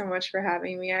 Thank you so much for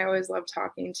having me. I always love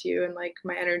talking to you, and like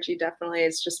my energy definitely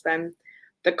has just been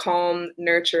the calm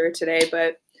nurture today.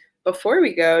 But before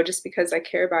we go, just because I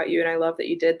care about you and I love that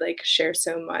you did like share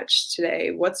so much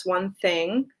today, what's one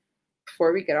thing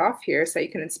before we get off here so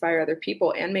you can inspire other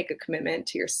people and make a commitment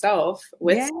to yourself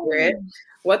with Yeah. spirit?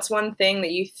 What's one thing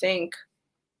that you think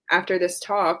after this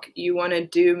talk you want to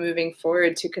do moving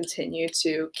forward to continue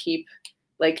to keep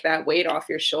like that weight off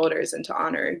your shoulders and to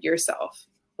honor yourself?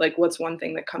 Like what's one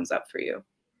thing that comes up for you?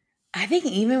 I think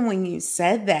even when you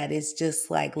said that, it's just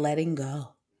like letting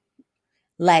go.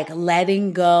 Like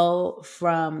letting go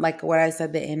from like what I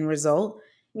said, the end result.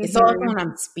 It's also Mm-hmm. when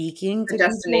I'm speaking The to people.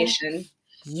 destination.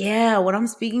 Yeah, when I'm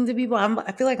speaking to people,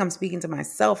 I feel like I'm speaking to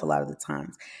myself a lot of the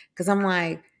times, because I'm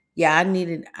like, yeah, I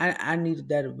needed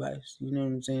that advice. You know what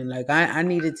I'm saying? Like I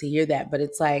needed to hear that. But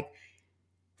it's like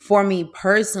for me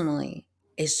personally,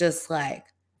 it's just like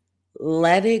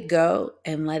let it go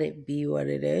and let it be what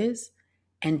it is,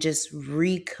 and just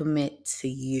recommit to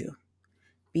you,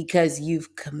 because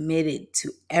you've committed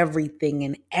to everything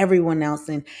and everyone else,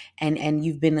 and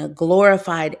you've been a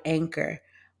glorified anchor.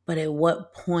 But at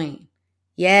what point?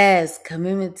 Yes,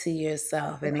 commitment to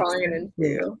yourself I'm and calling it in for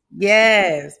acceptance. you.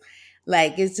 Yes.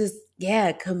 Like it's just,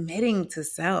 yeah, committing to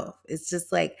self. It's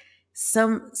just like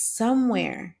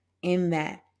somewhere in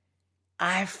that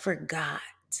I forgot.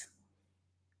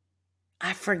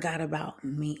 I forgot about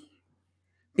me,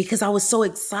 because I was so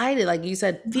excited. Like you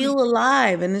said, feel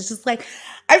alive. And it's just like,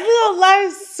 I feel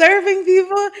alive serving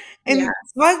people and Yes.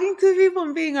 talking to people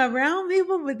and being around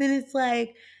people. But then it's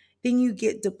like, then you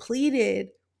get depleted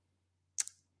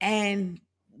and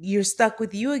you're stuck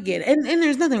with you again. And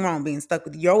there's nothing wrong with being stuck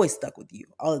with you. You're always stuck with you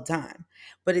all the time.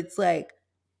 But it's like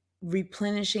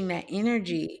replenishing that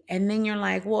energy. And then you're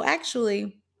like, well,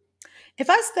 actually, if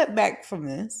I step back from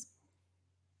this,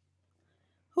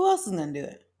 who else is going to do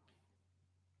it?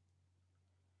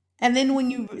 And then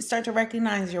when you start to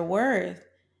recognize your worth,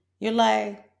 you're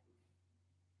like,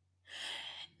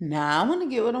 nah, I want to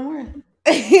get what I'm worth.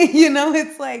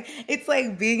 It's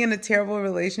like being in a terrible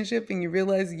relationship and you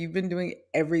realize you've been doing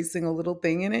every single little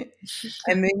thing in it.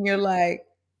 And then you're like,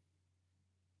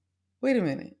 wait a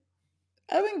minute.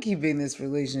 I've been keeping this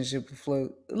relationship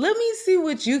afloat. Let me see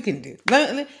what you can do.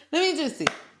 Let me just see.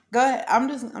 Go ahead. I'm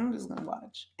just gonna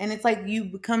watch. And it's like you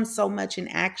become so much in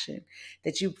action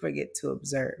that you forget to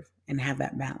observe and have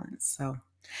that balance. So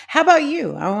how about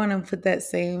you? I want to put that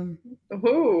same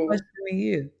Ooh. question to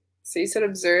you. So you said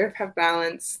observe, have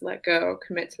balance, let go,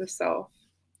 commit to the self.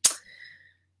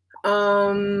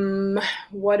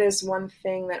 What is one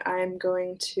thing that I'm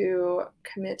going to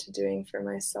commit to doing for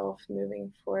myself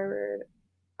moving forward?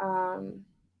 Um,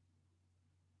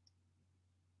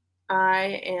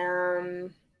 I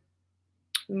am,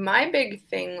 my big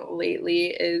thing lately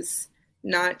is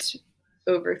not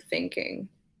overthinking,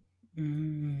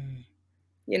 Mm.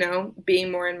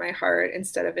 being more in my heart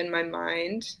instead of in my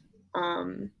mind.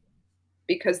 Um,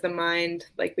 because the mind,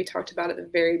 like we talked about at the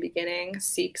very beginning,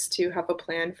 seeks to have a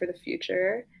plan for the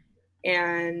future.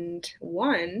 And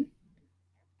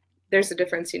there's a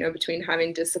difference, between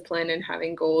having discipline and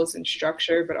having goals and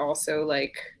structure, but also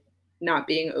like not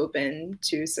being open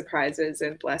to surprises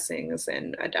and blessings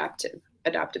and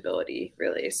adaptability,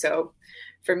 really. So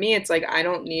for me, it's like I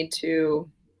don't need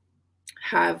to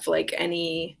have like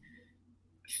any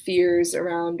fears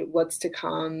around what's to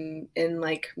come in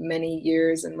like many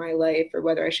years in my life, or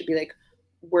whether I should be like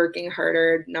working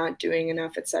harder, not doing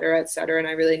enough, et cetera, et cetera. And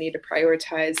I really need to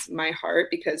prioritize my heart,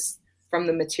 because from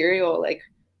the material, like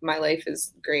my life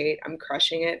is great. I'm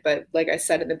crushing it. But like I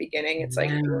said in the beginning, it's like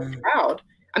being proud.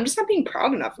 I'm just not being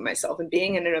proud enough of myself, and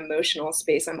being in an emotional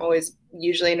space. I'm always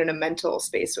usually in a mental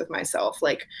space with myself.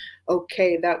 Like,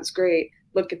 okay, that was great.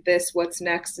 Look at this. What's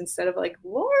next? Instead of like,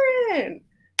 Lauren,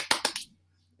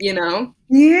 you know?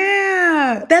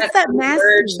 Yeah. That's that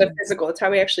merge the masculine. physical. It's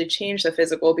how we actually change the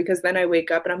physical, because then I wake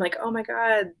up and I'm like, oh my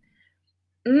God,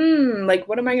 like,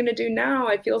 what am I going to do now?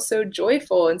 I feel so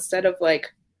joyful, instead of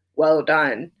like, well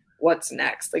done. What's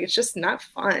next? Like, it's just not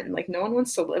fun. Like, no one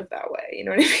wants to live that way. You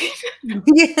know what I mean?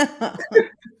 Yeah.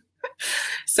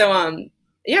 So,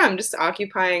 yeah, I'm just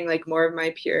occupying like more of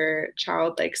my pure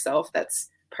childlike self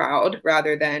that's proud,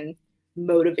 rather than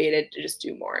motivated to just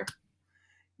do more.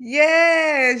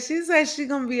 Yeah, she said she's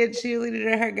gonna be a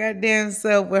cheerleader to her goddamn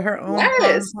self with her own pom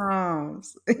Yes.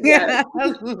 poms. Yes. Yeah, I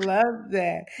love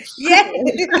that. Yes.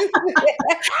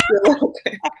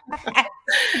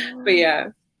 But yeah.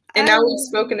 And now we've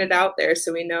spoken it out there,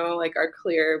 so we know like our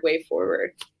clear way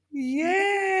forward.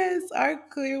 Yes, our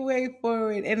clear way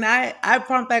forward. And I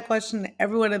prompt that question to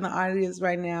everyone in the audience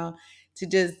right now to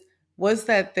just, what's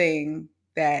that thing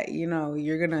that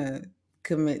you're gonna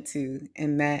commit to,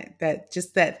 and that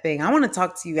just that thing. I want to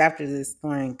talk to you after this,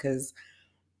 Lauren, because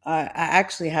I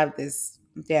actually have this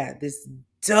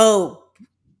dope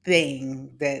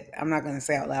thing that I'm not gonna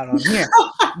say out loud on here,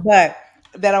 but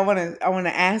that I want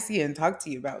to ask you and talk to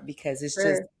you about, because it's just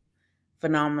Sure.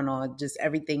 phenomenal. Just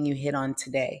everything you hit on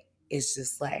today is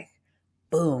just like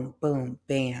boom, boom,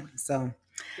 bam. So I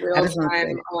Real just want to time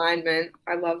say, alignment.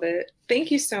 I love it. Thank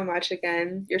you so much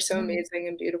again. You're so amazing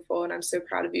and beautiful, and I'm so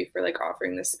proud of you for like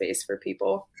offering this space for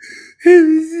people.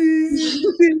 thank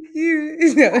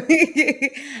you.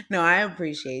 No, I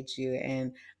appreciate you,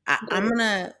 and I'm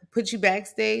gonna put you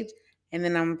backstage, and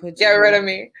then I'm gonna put Get you. rid of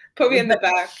me. Put me in the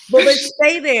back. But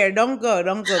stay there. Don't go,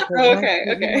 because Oh, once okay,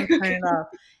 we're okay. gonna turn it off.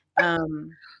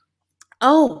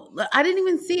 Oh, I didn't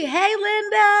even see it. Hey,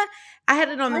 Linda. I had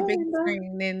it on Hi, the big Linda.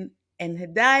 screen, and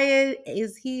Hidayah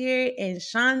is here, and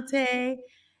Shantae.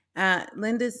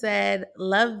 Linda said,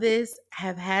 "Love this.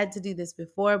 Have had to do this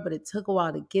before, but it took a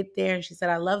while to get there." And she said,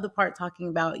 "I love the part talking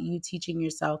about you teaching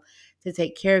yourself to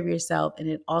take care of yourself, and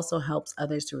it also helps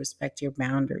others to respect your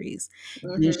boundaries."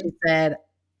 And then she said,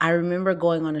 "I remember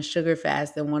going on a sugar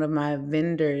fast, and one of my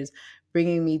vendors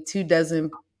bringing me 2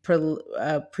 dozen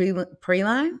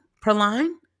praline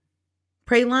praline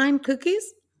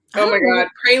cookies." I Oh my don't know.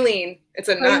 God, praline. It's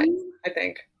a nut, Praline? I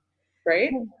think. Right?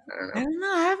 I don't I know. don't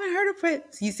know. I haven't heard of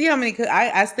You see how many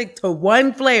I stick to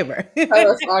one flavor.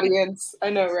 Tell us, audience. I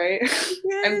know, right?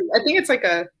 Yes. I think it's like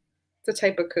it's a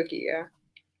type of cookie. Yeah.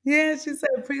 Yeah, she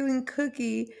said praline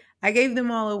cookie. I gave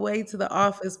them all away to the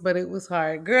office, but it was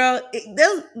hard. Girl,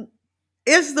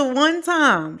 it's the one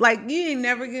time. Like, you ain't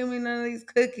never give me none of these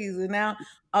cookies. And now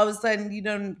all of a sudden you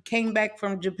done came back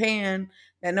from Japan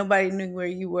that nobody knew where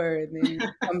you were, and then you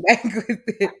come back with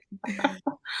it.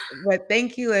 But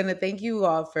thank you, and thank you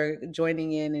all for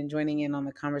joining in on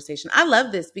the conversation. I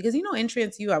love this because in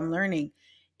Trans U, I'm learning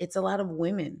it's a lot of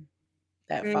women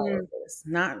that follow Mm, this.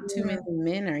 Not too yeah. many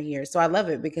men are here. So I love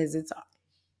it because it's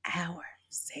our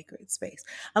sacred space.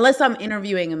 Unless I'm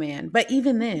interviewing a man. But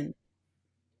even then,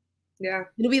 Yeah.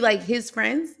 it'll be like his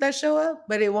friends that show up,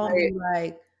 but it won't Right. be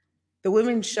like the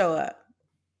women show up,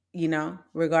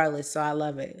 regardless. So I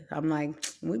love it. I'm like,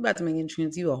 we about to make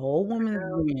Trans U a whole woman's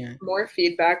man. More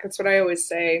feedback. That's what I always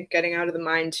say. Getting out of the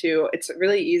mind too. It's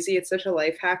really easy. It's such a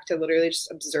life hack to literally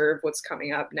just observe what's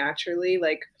coming up naturally.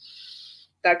 Like,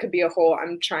 that could be a whole. I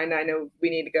know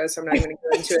we need to go, so I'm not even going to go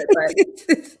into it.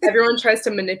 But everyone tries to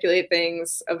manipulate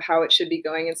things of how it should be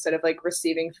going, instead of like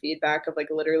receiving feedback of like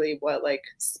literally what like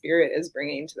spirit is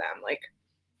bringing to them. Like,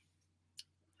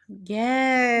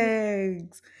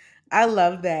 Yes. I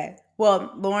love that.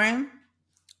 Well, Lauren,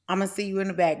 I'm gonna see you in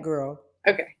the back, girl.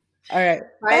 okay. All right.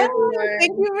 Bye, Bye.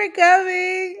 Thank everyone. you for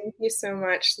coming. Thank you so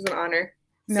much. It's an honor.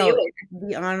 See No, you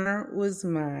the honor was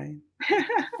mine. later.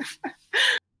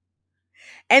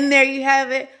 And there you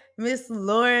have it, Miss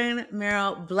Lauren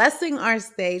Merrill blessing our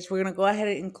stage. We're going to go ahead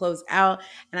and close out.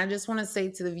 And I just want to say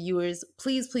to the viewers,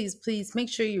 please, please, please make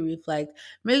sure you reflect.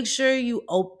 Make sure you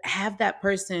have that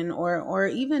person, or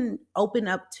even open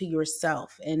up to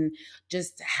yourself and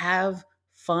just have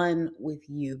fun with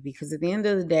you. Because at the end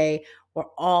of the day, we're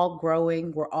all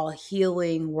growing, we're all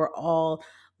healing, we're all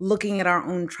looking at our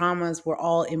own traumas, we're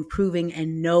all improving,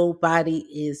 and nobody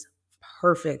is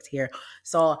perfect here.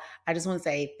 So I just want to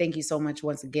say thank you so much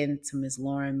once again to Ms.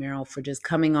 Lauren Merrill for just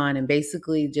coming on and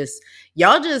basically just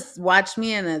y'all just watched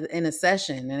me in a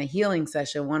session, in a healing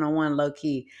session, one-on-one, low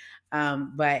key.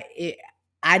 But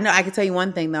I know I can tell you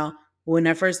one thing though. When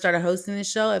I first started hosting the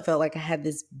show, I felt like I had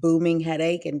this booming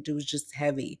headache and it was just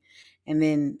heavy. And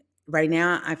then right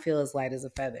now I feel as light as a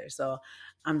feather. So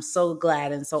I'm so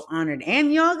glad and so honored.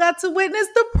 And y'all got to witness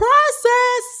the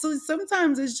process. So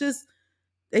sometimes it's just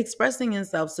expressing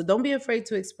yourself. So don't be afraid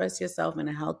to express yourself in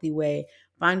a healthy way.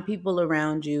 Find people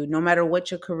around you, no matter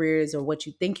what your career is or what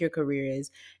you think your career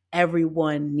is.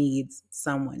 Everyone needs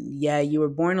someone. Yeah, you were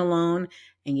born alone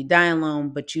and you die alone,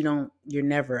 but you're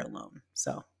never alone.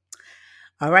 So,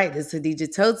 all right, this is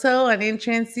Khadija Toto on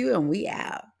Entrance You, and we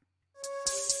out.